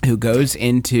 who goes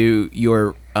into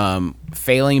your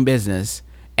failing business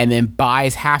and then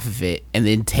buys half of it and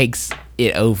then takes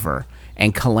it over,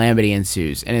 and calamity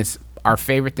ensues. And it's our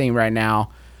favorite thing right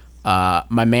now.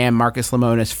 My man Marcus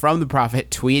Lemonis from The Prophet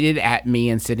tweeted at me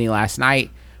and Sydney last night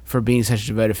for being such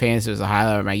devoted fans. It was the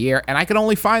highlight of my year, and I could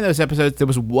only find those episodes. There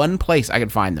was one place I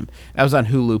could find them. That was on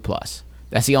Hulu Plus.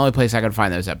 That's the only place I could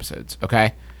find those episodes,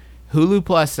 okay?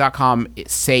 HuluPlus.com,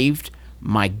 it saved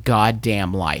my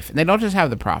goddamn life. And they don't just have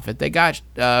The Prophet. They got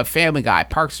Family Guy,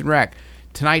 Parks and Rec,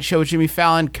 Tonight Show with Jimmy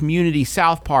Fallon, Community,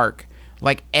 South Park,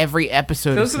 like every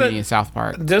episode of Community in South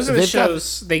Park. Those are the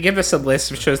shows. They give us a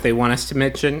list of shows they want us to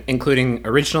mention, including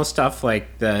original stuff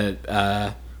like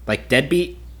the like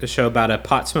Deadbeat, the show about a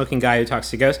pot-smoking guy who talks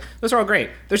to ghosts. Those are all great.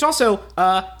 There's also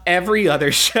every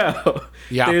other show.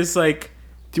 Yeah. There's like,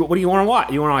 what do you want to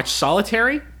watch? You want to watch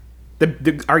Solitary? The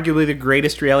arguably the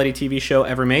greatest reality TV show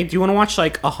ever made. Do you want to watch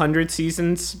like 100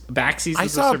 seasons, back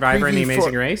seasons of Survivor and The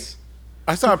Amazing Race?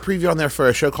 I saw a preview on there for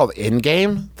a show called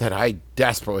Endgame that I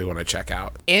desperately want to check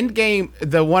out. Endgame,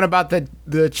 the one about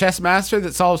the chess master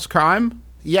that solves crime?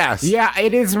 Yes. Yeah,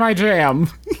 it is my jam.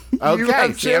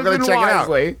 Okay, see, I'm going to check it out.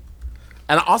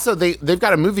 And also, they've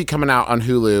got a movie coming out on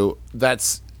Hulu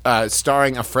that's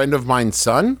starring a friend of mine's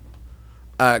son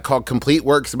called Complete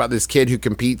Works, about this kid who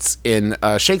competes in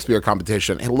a Shakespeare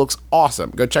competition. It looks awesome.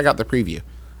 Go check out the preview.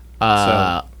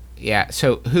 Yeah,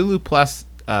 so Hulu Plus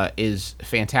is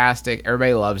fantastic.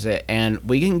 Everybody loves it, and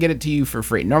we can get it to you for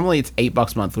free. Normally it's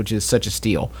 $8 a month, which is such a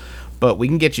steal, but we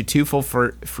can get you 2 full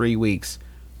free weeks,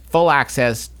 full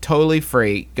access, totally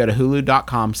free. Go to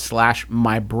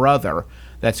hulu.com/mybrother.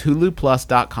 That's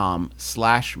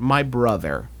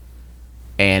huluplus.com/mybrother,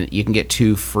 and you can get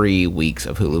 2 free weeks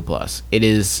of Hulu Plus. It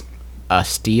is a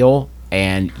steal,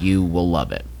 and you will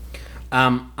love it.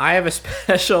 I have a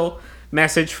special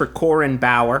message for Corin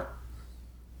Bauer.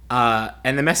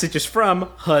 And the message is from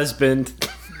husband.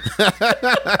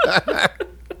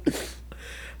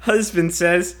 Husband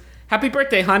says, "Happy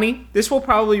birthday, honey. This will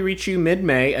probably reach you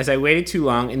mid-May, as I waited too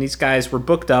long and these guys were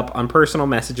booked up on personal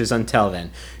messages until then.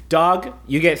 Dog,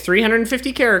 you get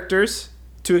 350 characters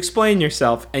to explain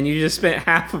yourself, and you just spent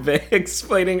half of it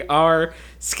explaining our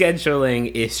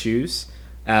scheduling issues."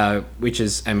 Which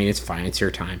is, I mean, it's fine. It's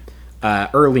your time.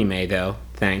 Early May, though.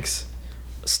 Thanks.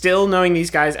 Still knowing these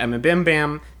guys,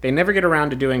 MBMBaM, they never get around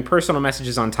to doing personal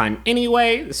messages on time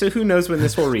anyway, so who knows when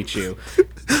this will reach you.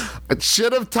 I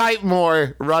should have typed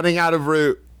more, running out of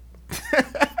route.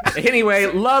 Anyway,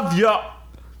 love ya.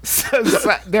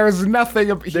 There's nothing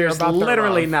up here. There's about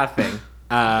literally nothing.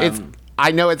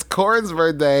 I know it's Corin's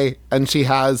birthday, and she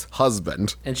has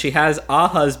husband. And she has a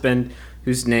husband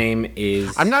whose name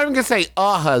is... I'm not even going to say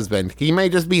a husband. He may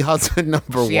just be husband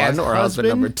number one or husband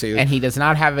number two. And he does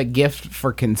not have a gift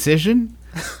for concision,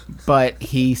 but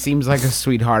he seems like a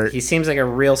sweetheart. He seems like a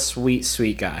real sweet,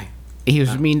 sweet guy. He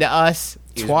was mean to us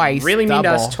twice. Really mean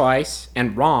to us twice,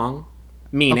 and wrong.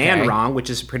 Mean and wrong, which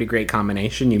is a pretty great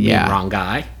combination. You mean wrong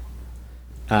guy.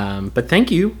 But thank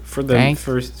you for letting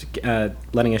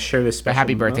us share this special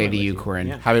happy birthday to you, you. Corin.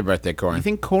 Yeah. Happy birthday, Corin. You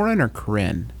think Corin or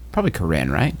Corinne? Probably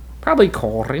Corinne, right? Probably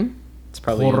Corin. It's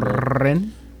probably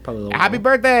Corin. Probably happy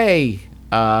birthday!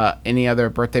 Any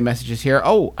other birthday messages here?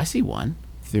 Oh, I see one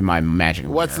through my magic.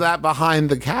 What's that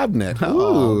behind the cabinet?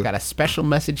 Oh, got a special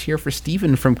message here for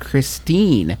Stephen from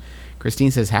Christine. Christine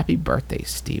says, "Happy birthday,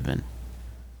 Stephen.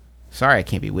 Sorry I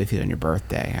can't be with you on your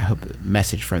birthday. I hope the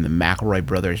message from the McElroy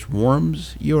brothers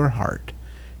warms your heart.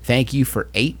 Thank you for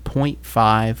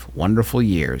 8.5 wonderful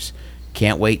years.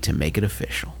 Can't wait to make it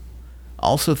official.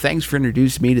 Also, thanks for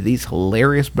introducing me to these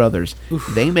hilarious brothers. Oof.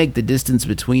 They make the distance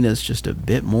between us just a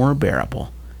bit more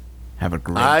bearable. Have a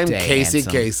great day, I'm Casey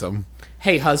handsome. Kasem.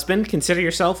 Hey, husband, consider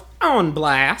yourself on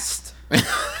blast."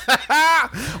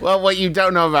 Well, what you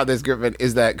don't know about this, Griffin,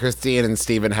 is that Christine and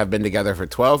Steven have been together for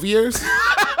 12 years.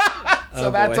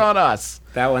 So that's on us.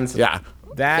 That one's... Yeah.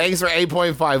 Thanks for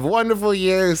 8.5 wonderful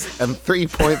years and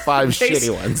 3.5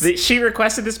 shitty ones. She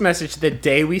requested this message the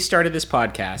day we started this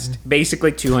podcast,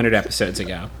 basically 200 episodes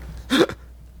ago.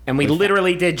 And we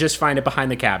literally did just find it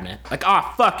behind the cabinet. Like,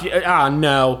 oh, fuck you. Oh,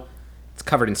 no. It's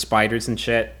covered in spiders and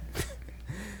shit.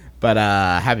 But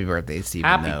happy birthday, Steven.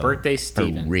 Happy birthday,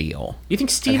 Steven. For real. You think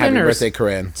Steven happy or birthday,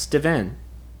 Corinne. Steven?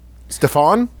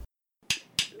 Stefan?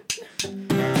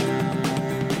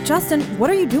 Justin, what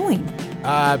are you doing?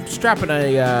 Strapping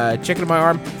a chicken to my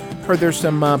arm. Heard there's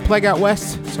some plague out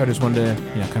west, so I just wanted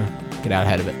to, kind of get out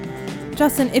ahead of it.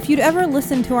 Justin, if you'd ever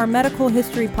listened to our medical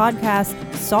history podcast,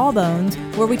 Sawbones,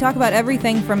 where we talk about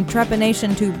everything from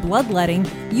trepanation to bloodletting,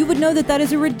 you would know that that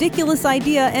is a ridiculous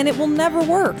idea and it will never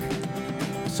work.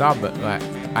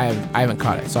 I haven't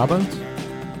caught it. Sawbones?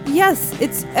 Yes,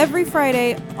 it's every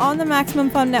Friday on the Maximum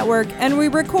Fun Network, and we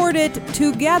record it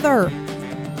together.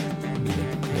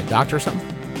 You a doctor or something?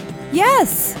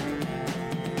 Yes!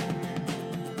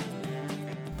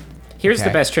 Here's the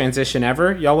Okay. best transition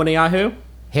ever. Y'all want a Yahoo?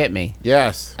 Hit me.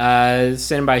 Yes.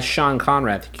 Sent in by Sean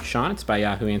Conrad. Thank you, Sean. It's by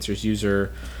Yahoo Answers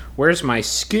user Where's My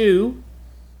Skoo?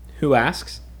 Who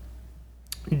asks,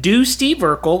 do Steve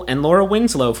Urkel and Laura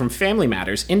Winslow from Family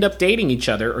Matters end up dating each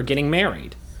other or getting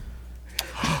married?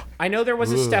 I know there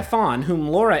was a Stefan whom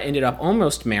Laura ended up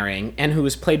almost marrying and who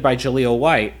was played by Jaleel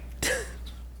White.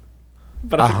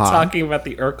 But I'm talking about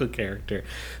the Urkel character.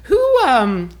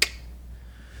 Who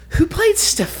played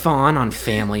Stefan on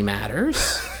Family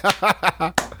Matters?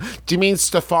 Do you mean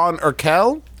Stefan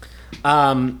Urkel?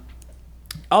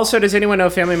 Also, does anyone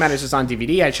know Family Matters is on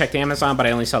DVD? I checked Amazon, but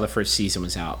I only saw the first season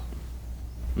was out.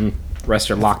 Rest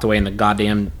are locked away in the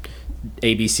goddamn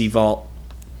ABC vault.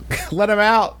 Let him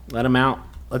out. Let them out.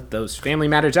 Let those Family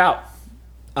Matters out.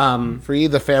 Free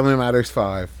the Family Matters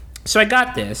 5. So I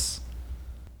got this,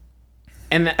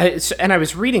 and I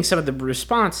was reading some of the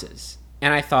responses,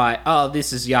 and I thought, oh,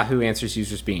 this is Yahoo Answers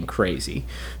users being crazy.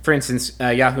 For instance,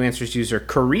 Yahoo Answers user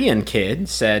Korean Kid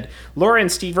said, Laura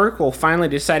and Steve Urkel finally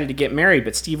decided to get married,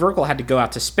 but Steve Urkel had to go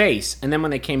out to space, and then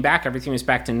when they came back, everything was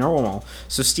back to normal.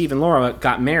 So Steve and Laura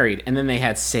got married, and then they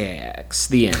had sex.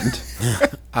 The end.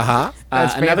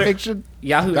 That's fan another- fiction?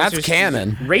 Yahoo That's Answers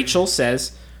canon. user Rachel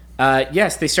says,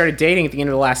 yes, they started dating at the end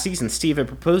of the last season. Steve had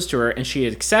proposed to her, and she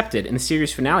had accepted. In the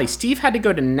series finale, Steve had to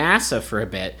go to NASA for a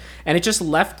bit, and it just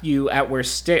left you at where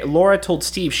Laura told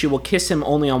Steve she will kiss him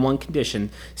only on one condition.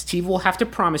 Steve will have to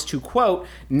promise to, quote,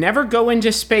 never go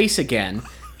into space again.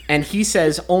 And he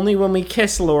says, only when we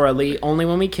kiss, Laura Lee, only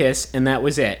when we kiss, and that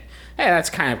was it. Hey,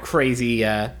 that's kind of crazy,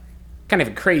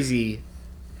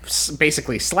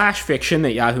 basically slash fiction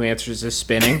that Yahoo Answers is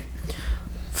spinning.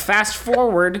 Fast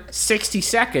forward 60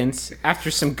 seconds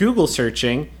after some Google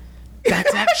searching,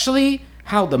 that's actually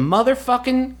how the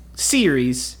motherfucking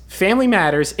series Family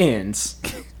Matters ends.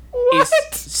 What? Is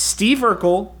Steve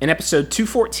Urkel in episode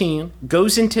 214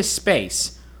 goes into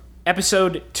space.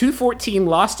 Episode 214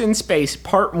 Lost in Space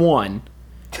Part 1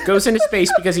 goes into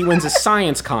space because he wins a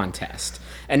science contest.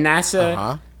 And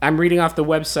NASA, I'm reading off the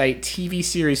website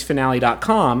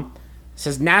tvseriesfinale.com,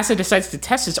 says NASA decides to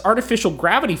test its artificial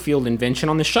gravity field invention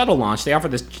on the shuttle launch. They offer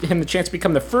him the chance to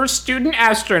become the first student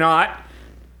astronaut.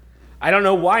 I don't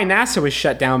know why NASA was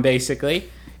shut down, basically.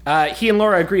 He and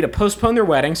Laura agreed to postpone their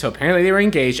wedding, so apparently they were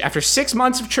engaged. After 6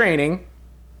 months of training,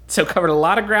 so covered a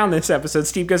lot of ground this episode,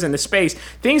 Steve goes into space.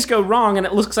 Things go wrong, and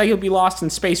it looks like he'll be lost in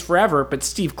space forever, but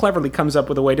Steve cleverly comes up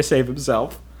with a way to save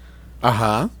himself.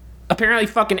 Apparently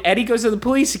fucking Eddie goes to the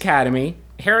police academy.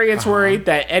 Harriet's worried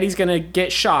that Eddie's gonna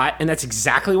get shot, and that's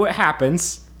exactly what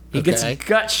happens. He gets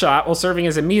gut shot while serving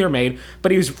as a meter maid,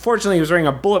 but he was wearing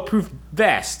a bulletproof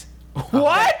vest.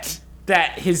 What?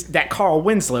 That Carl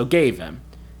Winslow gave him.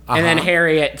 And then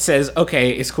Harriet says, okay,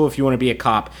 it's cool if you want to be a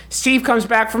cop. Steve comes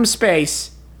back from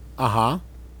space.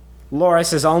 Laura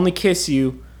says, I'll only kiss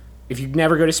you if you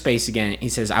never go to space again. He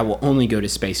says, I will only go to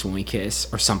space when we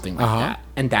kiss, or something like that.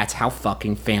 And that's how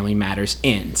fucking Family Matters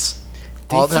ends.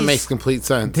 All that makes complete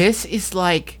sense. This is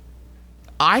like,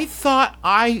 I thought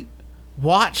I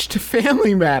watched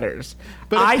Family Matters,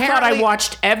 but I thought I apparently-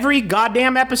 watched every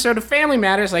goddamn episode of Family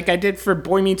Matters like I did for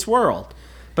Boy Meets World.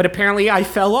 But apparently I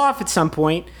fell off at some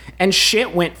point, and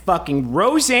shit went fucking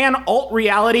Roseanne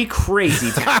alt-reality crazy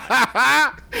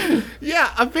town.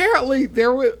 Yeah, apparently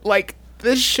there was like,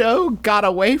 this show got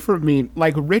away from me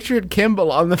like Richard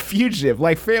Kimball on The Fugitive.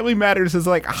 Like, Family Matters is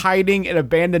like hiding in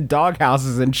abandoned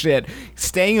doghouses and shit,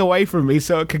 staying away from me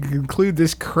so it could conclude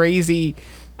this crazy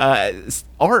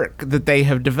arc that they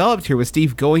have developed here with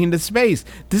Steve going into space.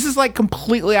 This is like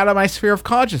completely out of my sphere of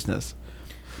consciousness.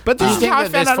 But this is how I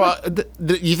found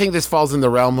out. You think this falls in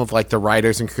the realm of like the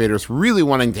writers and creators really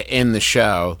wanting to end the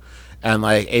show, and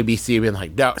like ABC being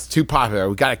like, no, it's too popular.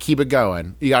 We got to keep it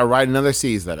going. You got to write another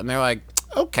season. And they're like,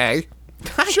 okay,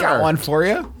 I got one for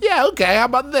you. Yeah, okay. How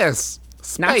about this?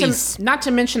 Space. Not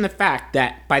to mention the fact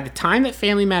that by the time that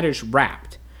Family Matters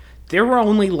wrapped, there were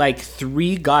only like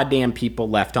 3 goddamn people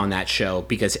left on that show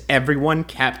because everyone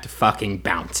kept fucking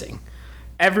bouncing.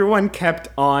 Everyone kept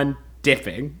on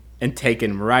dipping and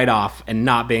taking right off and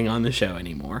not being on the show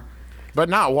anymore. But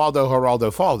not Waldo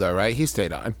Geraldo Faldo, right? He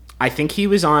stayed on. I think he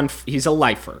was on. He's a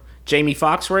lifer. Jamie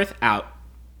Foxworth, out.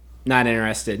 Not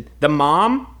interested. The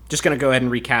mom, just going to go ahead and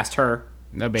recast her.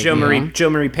 No big Joe deal.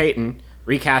 Marie Payton,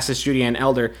 recast as Judy Ann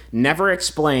Elder. Never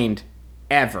explained,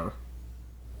 ever.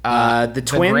 The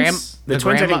twins,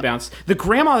 I think, bounced. The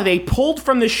grandma they pulled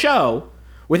from the show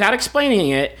without explaining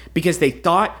it because they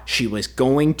thought she was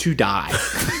going to die.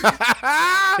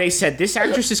 They said, this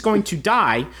actress is going to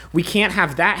die. We can't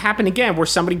have that happen again where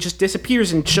somebody just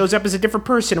disappears and shows up as a different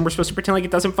person and we're supposed to pretend like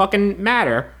it doesn't fucking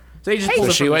matter. So they just pulled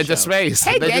her She from the went to show. space.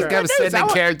 Hey, They just kept sending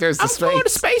characters to I'm going to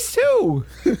space. space too.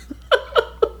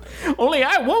 Only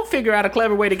I won't figure out a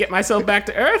clever way to get myself back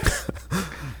to Earth.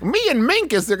 Me and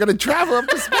Minkus are going to travel up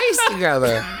to space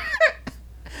together.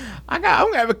 I'm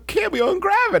going to have a cameo in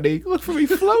Gravity. Look for me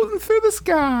floating through the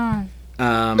sky.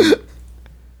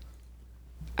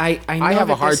 I I have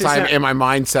a hard time in my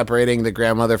mind separating the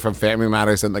grandmother from Family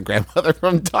Matters and the grandmother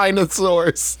from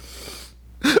Dinosaurs.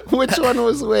 Which one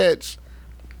was which?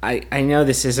 I know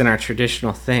this isn't our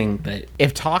traditional thing, but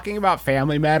If talking about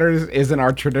Family Matters isn't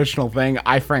our traditional thing,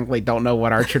 I frankly don't know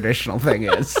what our traditional thing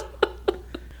is.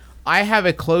 I have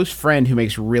a close friend who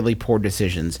makes really poor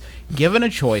decisions. Given a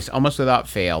choice, almost without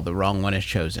fail, the wrong one is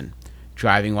chosen.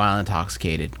 Driving while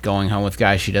intoxicated, going home with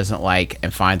guys she doesn't like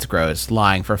and finds gross,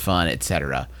 lying for fun,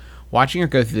 etc. Watching her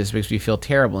go through this makes me feel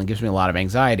terrible and gives me a lot of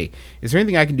anxiety. Is there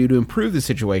anything I can do to improve the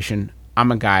situation?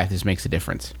 I'm a guy if this makes a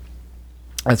difference.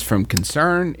 That's from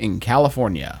Concern in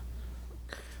California.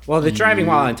 well, the driving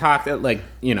while intoxicated, like,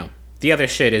 you know, the other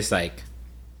shit is like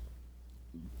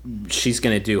she's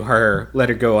gonna let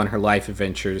her go on her life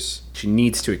adventures. She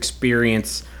needs to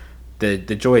experience the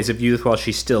joys of youth while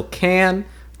she still can.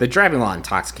 The driving while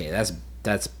intoxicated,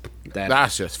 that's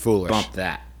just foolish. bump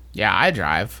that. Yeah, I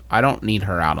drive. I don't need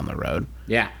her out on the road.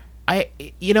 Yeah.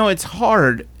 It's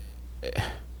hard.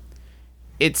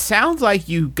 It sounds like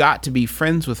you got to be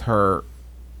friends with her,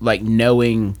 like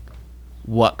knowing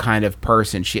what kind of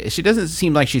person she doesn't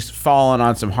seem like she's fallen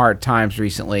on some hard times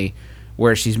recently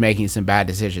where she's making some bad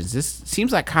decisions. This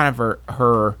seems like kind of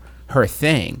her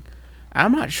thing.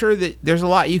 I'm not sure that there's a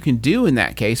lot you can do in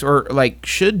that case, or like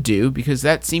should do, because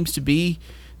that seems to be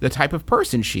the type of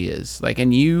person she is. Like,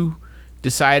 and you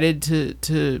decided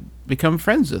to become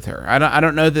friends with her. I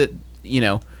don't know that,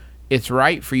 it's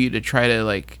right for you to try to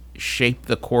like shape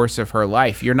the course of her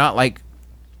life. You're not like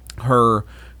her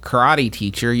karate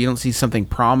teacher. You don't see something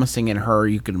promising in her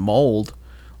you can mold.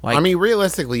 Like, I mean,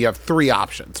 realistically, you have three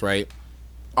options, right?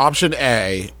 Option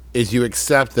A is you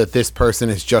accept that this person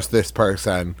is just this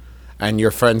person and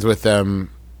you're friends with them,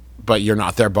 but you're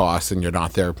not their boss and you're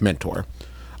not their mentor.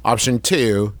 Option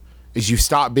 2 is you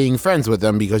stop being friends with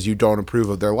them because you don't approve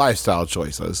of their lifestyle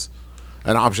choices.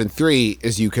 And option 3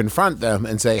 is you confront them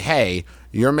and say, hey,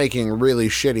 you're making really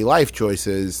shitty life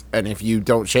choices, and if you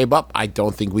don't shape up, I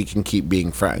don't think we can keep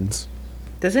being friends.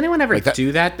 Does anyone ever Like that-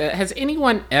 do that? Has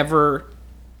anyone ever...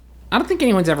 I don't think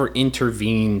anyone's ever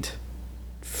intervened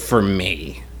for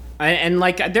me. And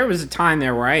like, there was a time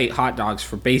there where I ate hot dogs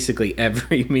for basically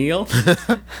every meal.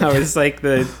 I was like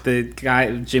the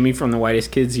guy, Jimmy from The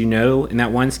Whitest Kids You Know, in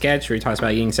that one sketch where he talks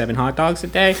about eating 7 hot dogs a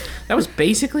day. That was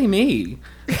basically me.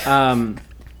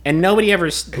 And nobody ever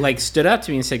like stood up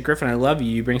to me and said, Griffin, I love you.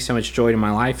 You bring so much joy to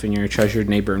my life and you're a treasured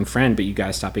neighbor and friend, but you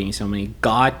gotta stop eating so many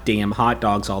goddamn hot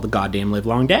dogs all the goddamn live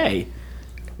long day.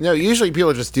 No, usually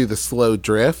people just do the slow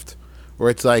drift,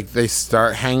 where it's like they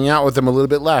start hanging out with them a little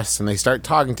bit less, and they start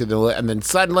talking to them, and then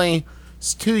suddenly,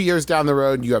 it's 2 years down the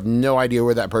road, you have no idea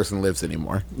where that person lives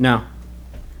anymore. No.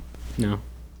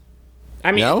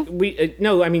 I mean, No?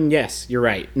 no, I mean, yes, you're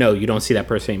right. No, you don't see that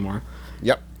person anymore.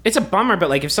 Yep. It's a bummer, but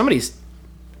like if somebody's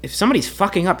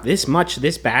fucking up this much,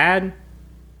 this bad,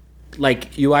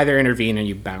 like you either intervene or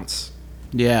you bounce.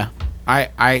 yeah,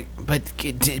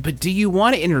 but do you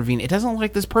want to intervene? It doesn't look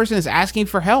like this person is asking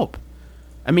for help.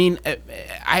 I mean,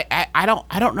 I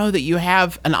don't know that you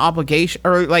have an obligation,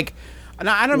 or like,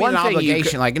 no, I don't mean One an thing you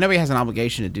obligation. Like, nobody has an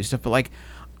obligation to do stuff, but like,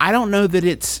 I don't know that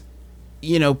it's,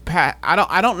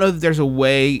 I don't know that there's a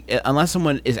way, unless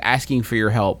someone is asking for your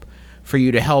help, for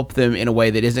you to help them in a way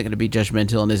that isn't going to be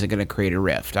judgmental and isn't going to create a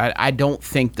rift. I don't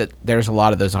think that there's a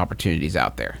lot of those opportunities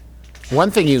out there.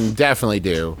 One thing you can definitely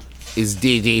do is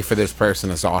DD for this person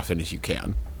as often as you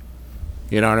can.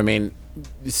 You know what I mean?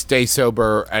 Stay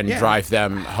sober and drive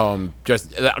them home,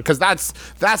 just because that's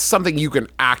something you can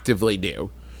actively do.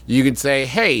 You can say,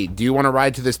 hey, do you want to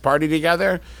ride to this party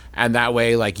together? And that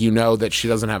way, like, that she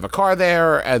doesn't have a car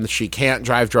there and she can't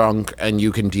drive drunk, and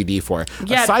you can DD for her.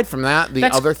 Yeah, aside from that, the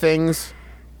that's- other things,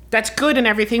 That's good and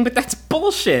everything, but that's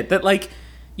bullshit. That like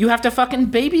you have to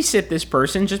fucking babysit this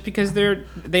person just because they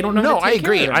don't know. no, how to I take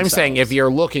care agree. of I'm saying themselves. if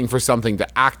you're looking for something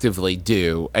to actively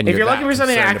do, and If you're looking for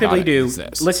something to actively do, listen.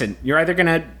 listen, you're either going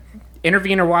to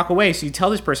intervene or walk away. So you tell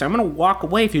this person, I'm going to walk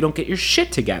away if you don't get your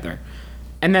shit together.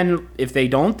 And then if they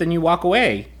don't, then you walk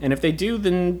away. And if they do,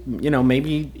 then,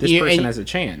 maybe this person has a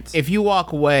chance. If you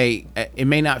walk away, it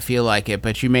may not feel like it,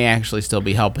 but you may actually still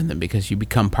be helping them because you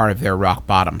become part of their rock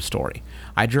bottom story.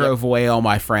 I drove away all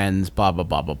my friends, blah, blah,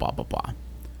 blah, blah, blah, blah, blah.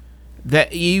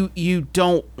 That you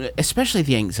don't, especially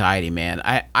the anxiety, man.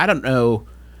 I don't know.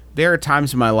 There are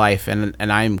times in my life, and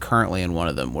I'm currently in one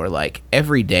of them, where, like,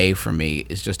 every day for me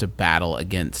is just a battle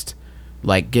against,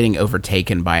 like, getting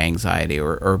overtaken by anxiety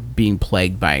or being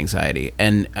plagued by anxiety.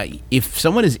 And if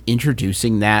someone is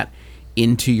introducing that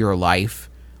into your life,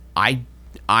 I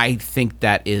think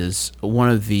that is one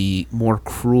of the more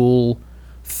cruel,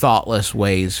 thoughtless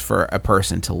ways for a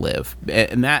person to live.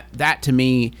 And that to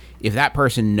me, if that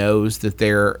person knows that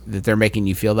they're making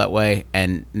you feel that way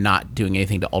and not doing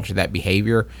anything to alter that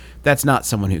behavior, that's not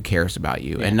someone who cares about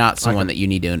you and not someone that you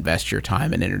need to invest your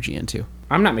time and energy into.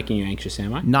 I'm not making you anxious,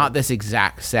 am I? Not this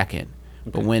exact second.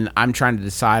 Okay. But when I'm trying to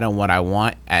decide on what I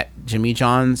want at Jimmy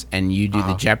John's and you do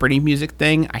the Jeopardy music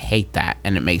thing, I hate that,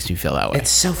 and it makes me feel that way.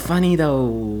 It's so funny,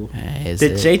 though.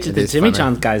 The Jimmy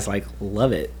John's guys, like,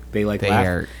 love it. They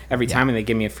laugh every time, and they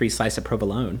give me a free slice of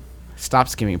provolone. Stop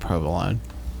skimming provolone.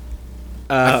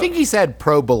 I think he said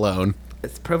provolone.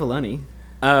 It's provolone.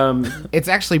 It's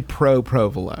actually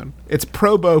provolone. It's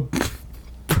pro bono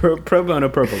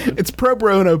provolone. It's pro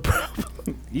bono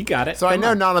provolone. You got it. So I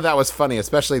know none of that was funny,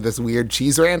 especially this weird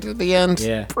cheese rant at the end.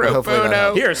 Yeah. Pro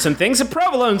bono. Here are some things a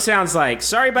provolone sounds like.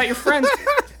 Sorry about your friends.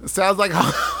 Sounds like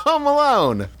Home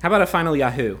Alone. How about a final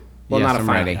Yahoo? Well, Yes, not a I'm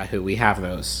final ready. Yahoo. We have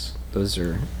those. Those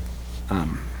are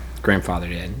grandfather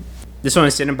did. This one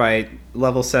is sent in by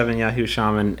Level 7 Yahoo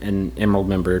Shaman and Emerald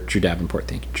member Drew Davenport.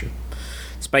 Thank you, Drew.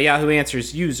 It's by Yahoo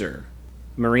Answers user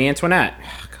Marie Antoinette.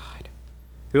 Oh, God.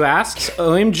 Who asks,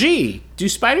 OMG, do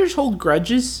spiders hold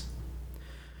grudges?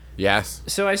 Yes.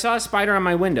 So I saw a spider on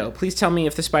my window. Please tell me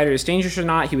if the spider is dangerous or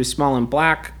not. He was small and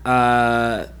black,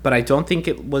 but I don't think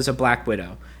it was a black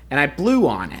widow. And I blew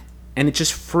on it, and it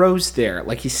just froze there,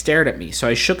 like he stared at me. So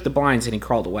I shook the blinds, and he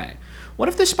crawled away. What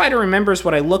if the spider remembers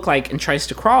what I look like and tries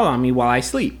to crawl on me while I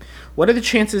sleep? What are the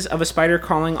chances of a spider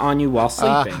crawling on you while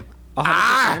sleeping?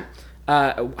 100%.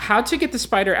 How to get the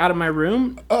spider out of my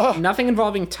room? Nothing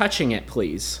involving touching it,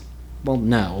 please. Well,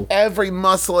 no. Every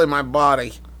muscle in my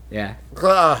body. Yeah.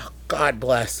 God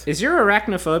bless. Is your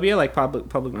arachnophobia like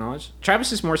public knowledge?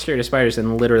 Travis is more scared of spiders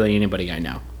than literally anybody I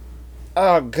know.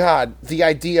 Oh, God. The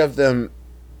idea of them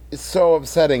is so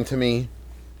upsetting to me.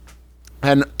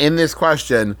 And in this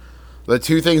question, the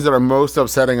two things that are most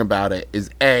upsetting about it is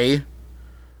A,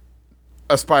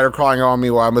 a spider crawling on me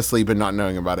while I'm asleep and not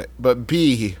knowing about it. But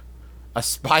B, a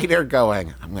spider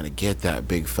going, I'm going to get that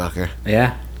big fucker.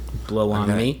 Yeah. Blow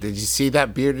on me. Did you see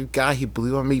that bearded guy? He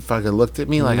blew on me, fucking looked at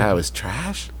me like I was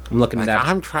trash. I'm looking at that.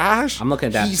 I'm trash? I'm looking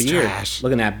at that He's beard. trash.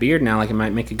 Looking at that beard now like it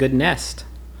might make a good nest.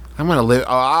 I'm going to live.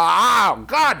 Oh,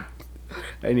 God.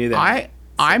 I knew that.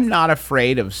 I'm not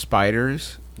afraid of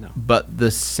spiders, but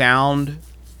the sound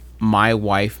my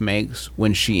wife makes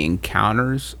when she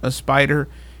encounters a spider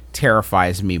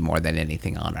terrifies me more than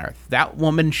anything on earth. That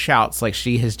woman shouts like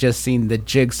she has just seen the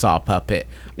jigsaw puppet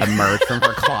emerge from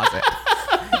her closet.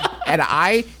 And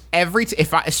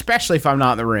especially if I'm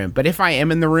not in the room, but if I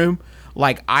am in the room,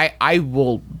 like I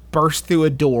will burst through a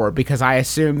door because I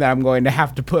assume that I'm going to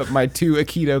have to put my 2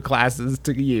 Aikido classes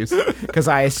to use because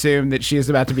I assume that she is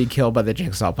about to be killed by the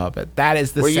jigsaw puppet. That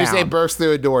is the When sound. you say burst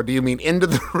through a door, do you mean into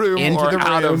the room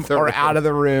out of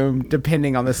the room,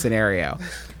 depending on the scenario.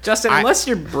 Justin, unless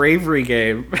your bravery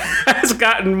game has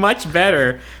gotten much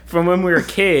better from when we were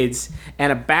kids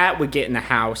and a bat would get in the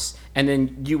house and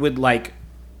then you would like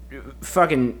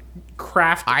fucking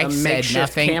craft a makeshift said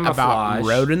nothing camouflage. about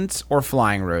rodents or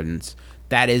flying rodents.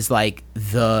 That is like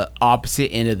the opposite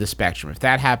end of the spectrum. If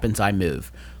that happens, I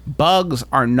move. Bugs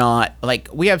are not like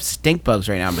we have stink bugs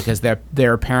right now because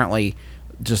they're apparently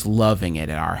just loving it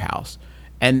at our house,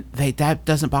 and that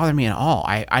doesn't bother me at all.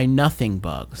 I nothing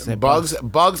bugs.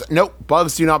 Nope,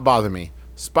 bugs do not bother me.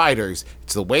 Spiders,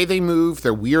 it's the way they move,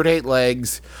 their weird 8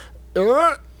 legs,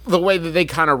 the way that they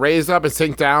kind of raise up and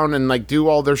sink down and like do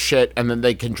all their shit, and then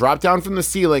they can drop down from the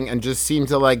ceiling and just seem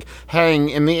to like hang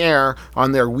in the air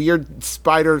on their weird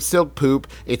spider silk poop.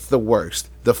 It's the worst.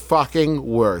 The fucking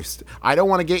worst. I don't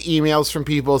want to get emails from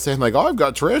people saying like, "Oh, I've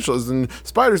got tarantulas and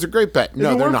spiders are great pet."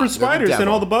 No, they're not. For spiders they're the and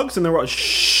devil. all the bugs in the world.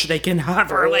 Shh, they can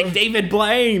hover like David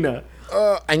Blaine.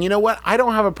 And you know what? I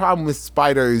don't have a problem with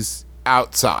spiders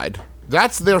outside.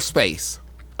 That's their space.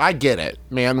 I get it,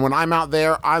 man. When I'm out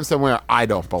there, I'm somewhere I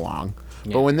don't belong.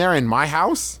 Yeah. But when they're in my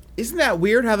house... Isn't that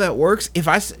weird how that works? If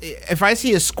I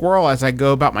see a squirrel as I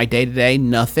go about my day-to-day,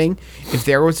 nothing. If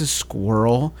there was a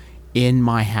squirrel in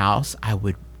my house, I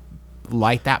would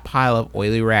light that pile of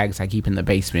oily rags I keep in the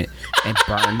basement and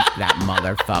burn that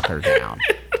motherfucker down.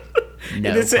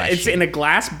 No It's question. in a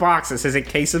glass box that says a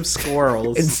case of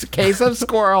squirrels. In case of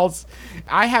squirrels,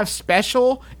 I have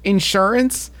special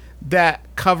insurance that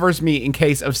covers me in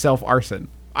case of self-arson.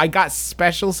 I got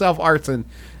special self-arson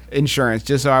insurance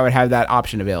just so I would have that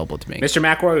option available to me. Mr.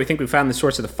 McElroy, we think we found the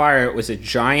source of the fire. It was a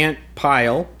giant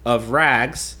pile of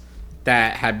rags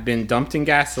that had been dumped in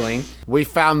gasoline. We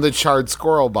found the charred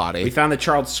squirrel body. We found the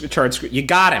charred. You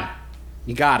got him.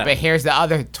 You got him. But here's the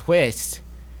other twist.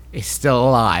 It's still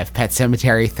alive. Pet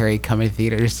Sematary 3 coming to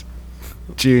theaters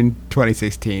June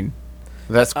 2016.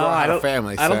 That squirrel I had a don't-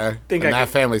 family, I don't sir. think and I that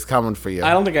can- family's coming for you.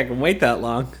 I don't think I can wait that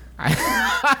long.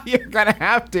 You're gonna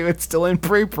have to. It's still in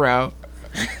pre-pro.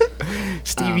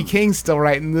 Stevie King's still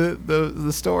writing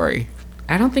the story.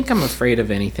 I don't think I'm afraid of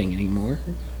anything anymore.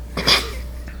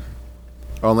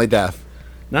 Only death.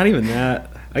 Not even that.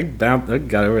 I got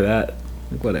over that.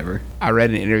 Like, whatever. I read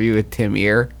an interview with Tim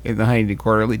Ear in the Huntington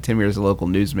Quarterly. Tim Ear is a local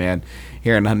newsman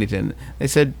here in Huntington. They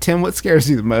said, Tim, what scares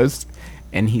you the most?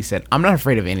 And he said, I'm not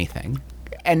afraid of anything.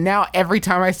 And now every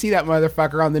time I see that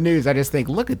motherfucker on the news, I just think,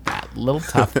 look at that little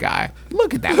tough guy.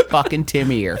 Look at that fucking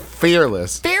Tim Ear.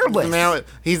 Fearless. Fearless.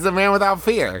 He's the man without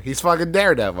fear. He's fucking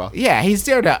Daredevil. Yeah, he's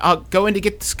there to go in to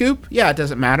get the scoop. Yeah, it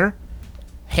doesn't matter.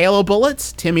 Halo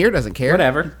bullets. Tim Ear doesn't care.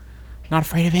 Whatever. Not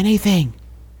afraid of anything.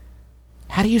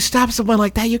 How do you stop someone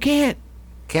like that? You can't.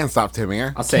 Can't stop Tim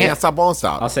here. I'll say Can't it. stop, won't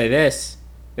stop. I'll say this.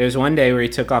 There was one day where he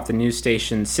took off the news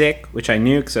station sick, which I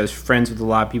knew because I was friends with a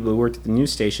lot of people who worked at the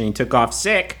news station. He took off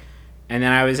sick, and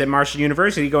then I was at Marshall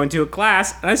University going to a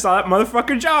class, and I saw that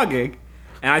motherfucker jogging.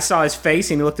 And I saw his face,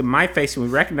 and he looked at my face, and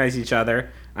we recognized each other.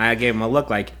 And I gave him a look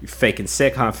like, you're faking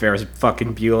sick, huh, Ferris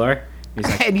fucking Bueller? He's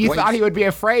like, And you "What?" thought he would be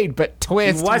afraid, but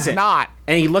twist, He wasn't. he's not.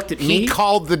 And he looked at me. He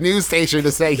called the news station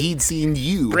to say he'd seen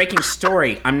you. Breaking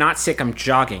story. I'm not sick. I'm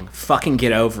jogging. Fucking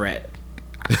get over it.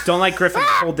 Don't let Griffin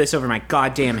hold this over my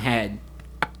goddamn head.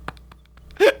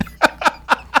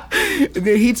 And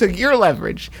then he took your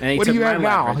leverage. And he What do took you my have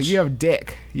now? leverage. You have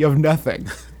dick. You have nothing.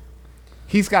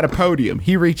 He's got a podium.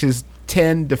 He reaches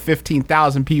 10 to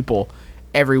 15,000 people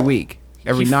every week,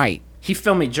 every night. He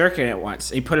filmed me jerking it once.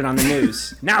 He put it on the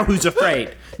news. Now who's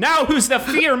afraid? Now who's the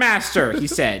fear master? He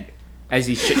said, as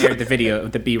he shared the video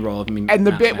of the B-roll of me. And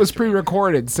the not bit was masturbating.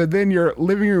 pre-recorded, so then your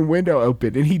living room window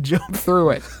opened, and he jumped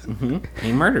through it.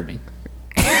 He murdered me.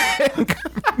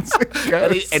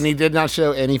 And he did not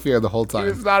show any fear the whole time.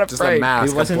 was not Just a afraid.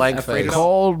 mask, He wasn't a blank afraid face. at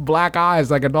all. Cold black eyes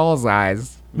like a doll's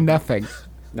eyes. Nothing.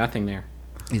 Nothing there.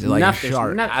 He's like Nothing. a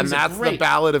shark. And that's the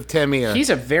ballad of Tim here. He's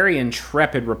a very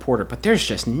intrepid reporter, but there's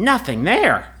just nothing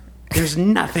there. There's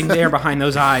nothing there behind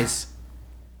those eyes.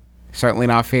 Certainly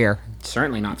not fear.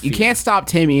 Certainly not. You fear. can't stop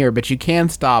Tim here, but you can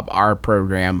stop our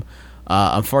program.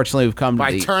 Unfortunately, we've come to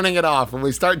By the turning it off when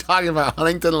we start talking about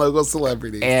Huntington local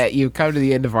celebrities. you've come to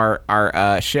the end of our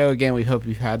show again. We hope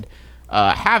you've had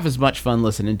have as much fun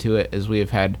listening to it as we have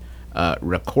had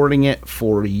recording it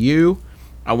for you.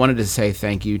 I wanted to say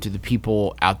thank you to the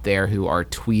people out there who are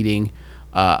tweeting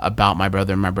about my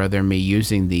brother and me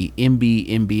using the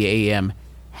MBMBaM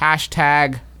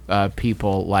hashtag.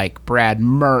 People like Brad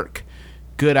Merck,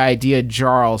 Good Idea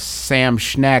Jarls, Sam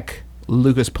Schneck,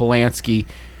 Lucas Polanski,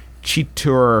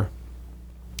 Cheetur,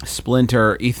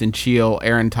 Splinter, Ethan Cheel,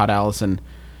 Aaron Todd Allison,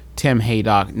 Tim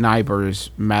Haydock, Nibers,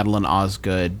 Madeline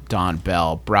Osgood, Don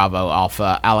Bell, Bravo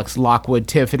Alpha, Alex Lockwood,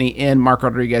 Tiffany N, Mark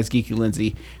Rodriguez, Geeky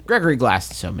Lindsay, Gregory Glass,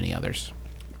 and so many others.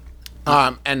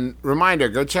 And reminder,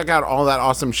 go check out all that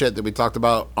awesome shit that we talked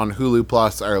about on Hulu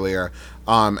Plus earlier.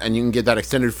 And you can get that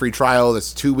extended free trial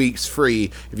that's 2 weeks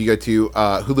free if you go to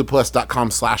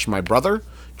huluplus.com/mybrother.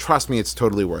 Trust me, it's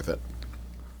totally worth it.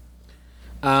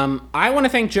 I want to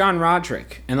thank John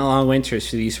Roderick and the Long Winters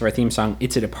for the use of our theme song,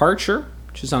 It's a Departure,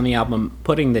 which is on the album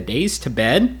Putting the Days to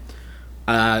Bed.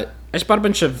 I just bought a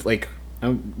bunch of, I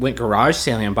went garage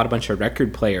sailing and bought a bunch of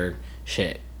record player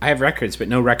shit. I have records, but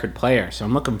no record player, so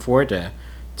I'm looking forward to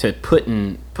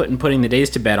putting the days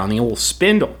to bed on the old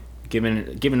spindle, giving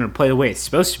it a play the way it's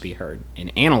supposed to be heard in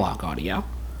analog audio.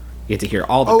 You get to hear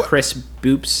all the crisp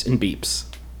boops and beeps.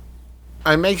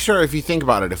 I make sure, if you think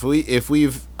about it, if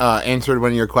we've answered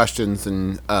one of your questions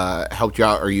and helped you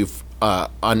out, or you've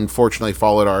unfortunately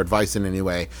followed our advice in any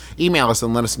way, email us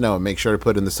and let us know, and make sure to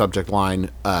put in the subject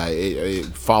line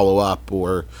follow up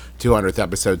or 200th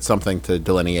episode, something to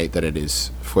delineate that it is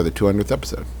for the 200th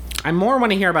episode. I more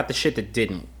want to hear about the shit that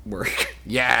didn't work.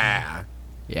 Yeah,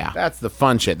 Yeah. that's the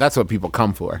fun shit. That's what people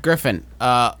come for. Griffin,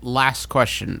 last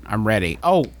question. I'm ready.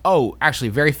 Oh, actually,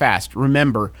 very fast.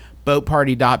 Remember,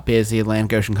 boatparty.biz, the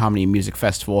Atlantic Ocean Comedy and Music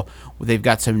Festival. They've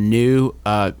got some new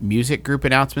music group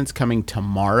announcements coming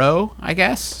tomorrow, I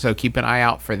guess. So keep an eye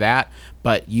out for that.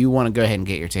 But you want to go ahead and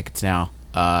get your tickets now.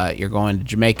 You're going to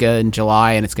Jamaica in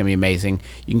July, and it's going to be amazing.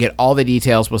 You can get all the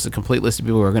details plus a complete list of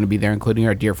people who are going to be there, including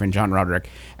our dear friend John Roderick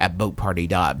at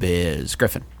boatparty.biz.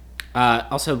 Griffin.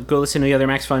 Also, go listen to the other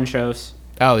Max Fun shows.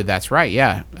 Oh, that's right,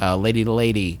 yeah. Lady to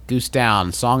Lady, Goose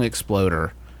Down, Song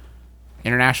Exploder,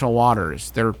 International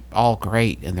Waters. They're all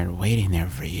great, and they're waiting there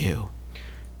for you.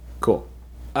 Cool.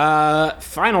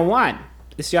 Final one.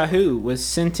 This Yahoo was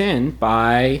sent in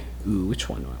by... Ooh, which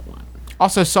one do I want?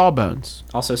 Also, Sawbones.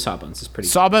 Also, Sawbones is pretty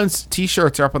Sawbones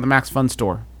t-shirts are up on the Max Fun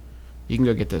store. You can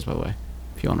go get those, by the way,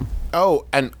 if you want them. Oh,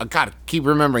 and God, keep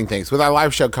remembering things. With our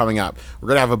live show coming up, we're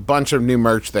going to have a bunch of new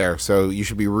merch there, so you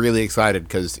should be really excited,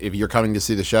 because if you're coming to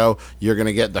see the show, you're going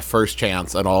to get the first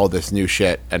chance at all this new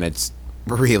shit, and it's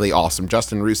really awesome.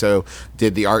 Justin Russo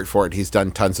did the art for it. He's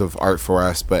done tons of art for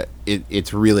us, but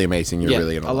it's really amazing. You're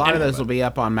really going to a lot of those will be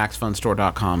up on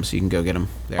maxfunstore.com, so you can go get them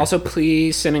there. Also,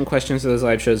 please send in questions to those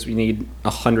live shows. We need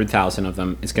 100,000 of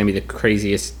them. It's going to be the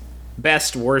craziest,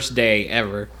 best, worst day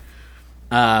ever.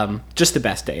 Just the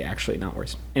best day, actually, not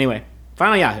worse. Anyway,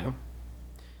 final Yahoo.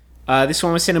 This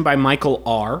one was sent in by Michael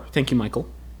R. Thank you, Michael.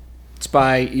 It's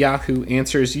by Yahoo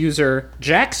Answers user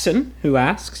Jackson, who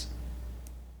asks,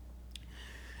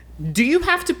 do you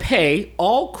have to pay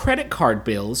all credit card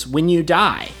bills when you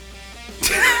die?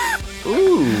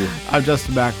 Ooh. I'm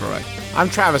Justin McElroy. I'm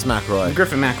Travis McElroy.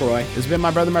 Griffin McElroy. This has been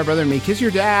My Brother, and Me. Kiss your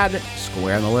dad.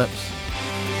 Square on the lips.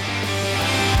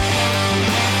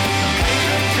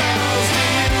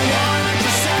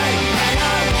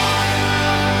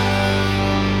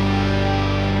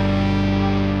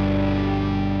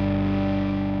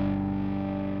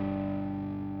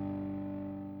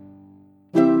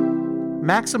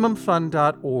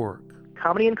 MaximumFun.org.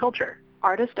 Comedy and culture.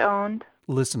 Artist owned.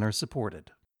 Listener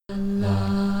supported.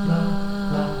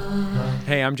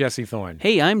 Hey, I'm Jesse Thorne.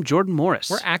 Hey, I'm Jordan Morris.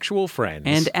 We're actual friends.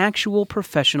 And actual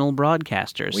professional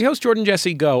broadcasters. We host Jordan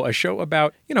Jesse Go, a show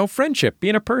about, friendship,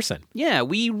 being a person. Yeah,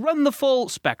 we run the full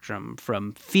spectrum,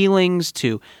 from feelings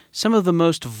to some of the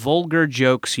most vulgar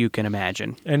jokes you can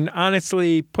imagine. And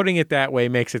honestly, putting it that way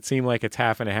makes it seem like it's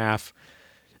half and a half.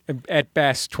 At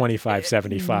best,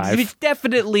 25-75. It's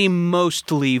definitely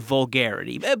mostly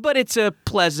vulgarity, but it's a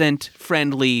pleasant,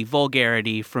 friendly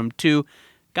vulgarity from two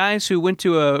guys who went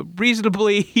to a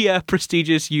reasonably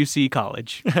prestigious UC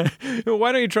college.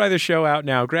 Why don't you try the show out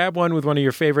now? Grab one with one of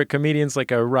your favorite comedians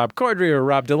like a Rob Corddry or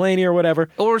Rob Delaney or whatever.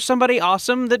 Or somebody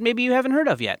awesome that maybe you haven't heard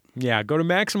of yet. Yeah, go to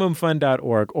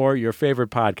MaximumFun.org or your favorite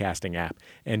podcasting app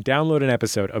and download an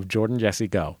episode of Jordan Jesse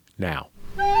Go now.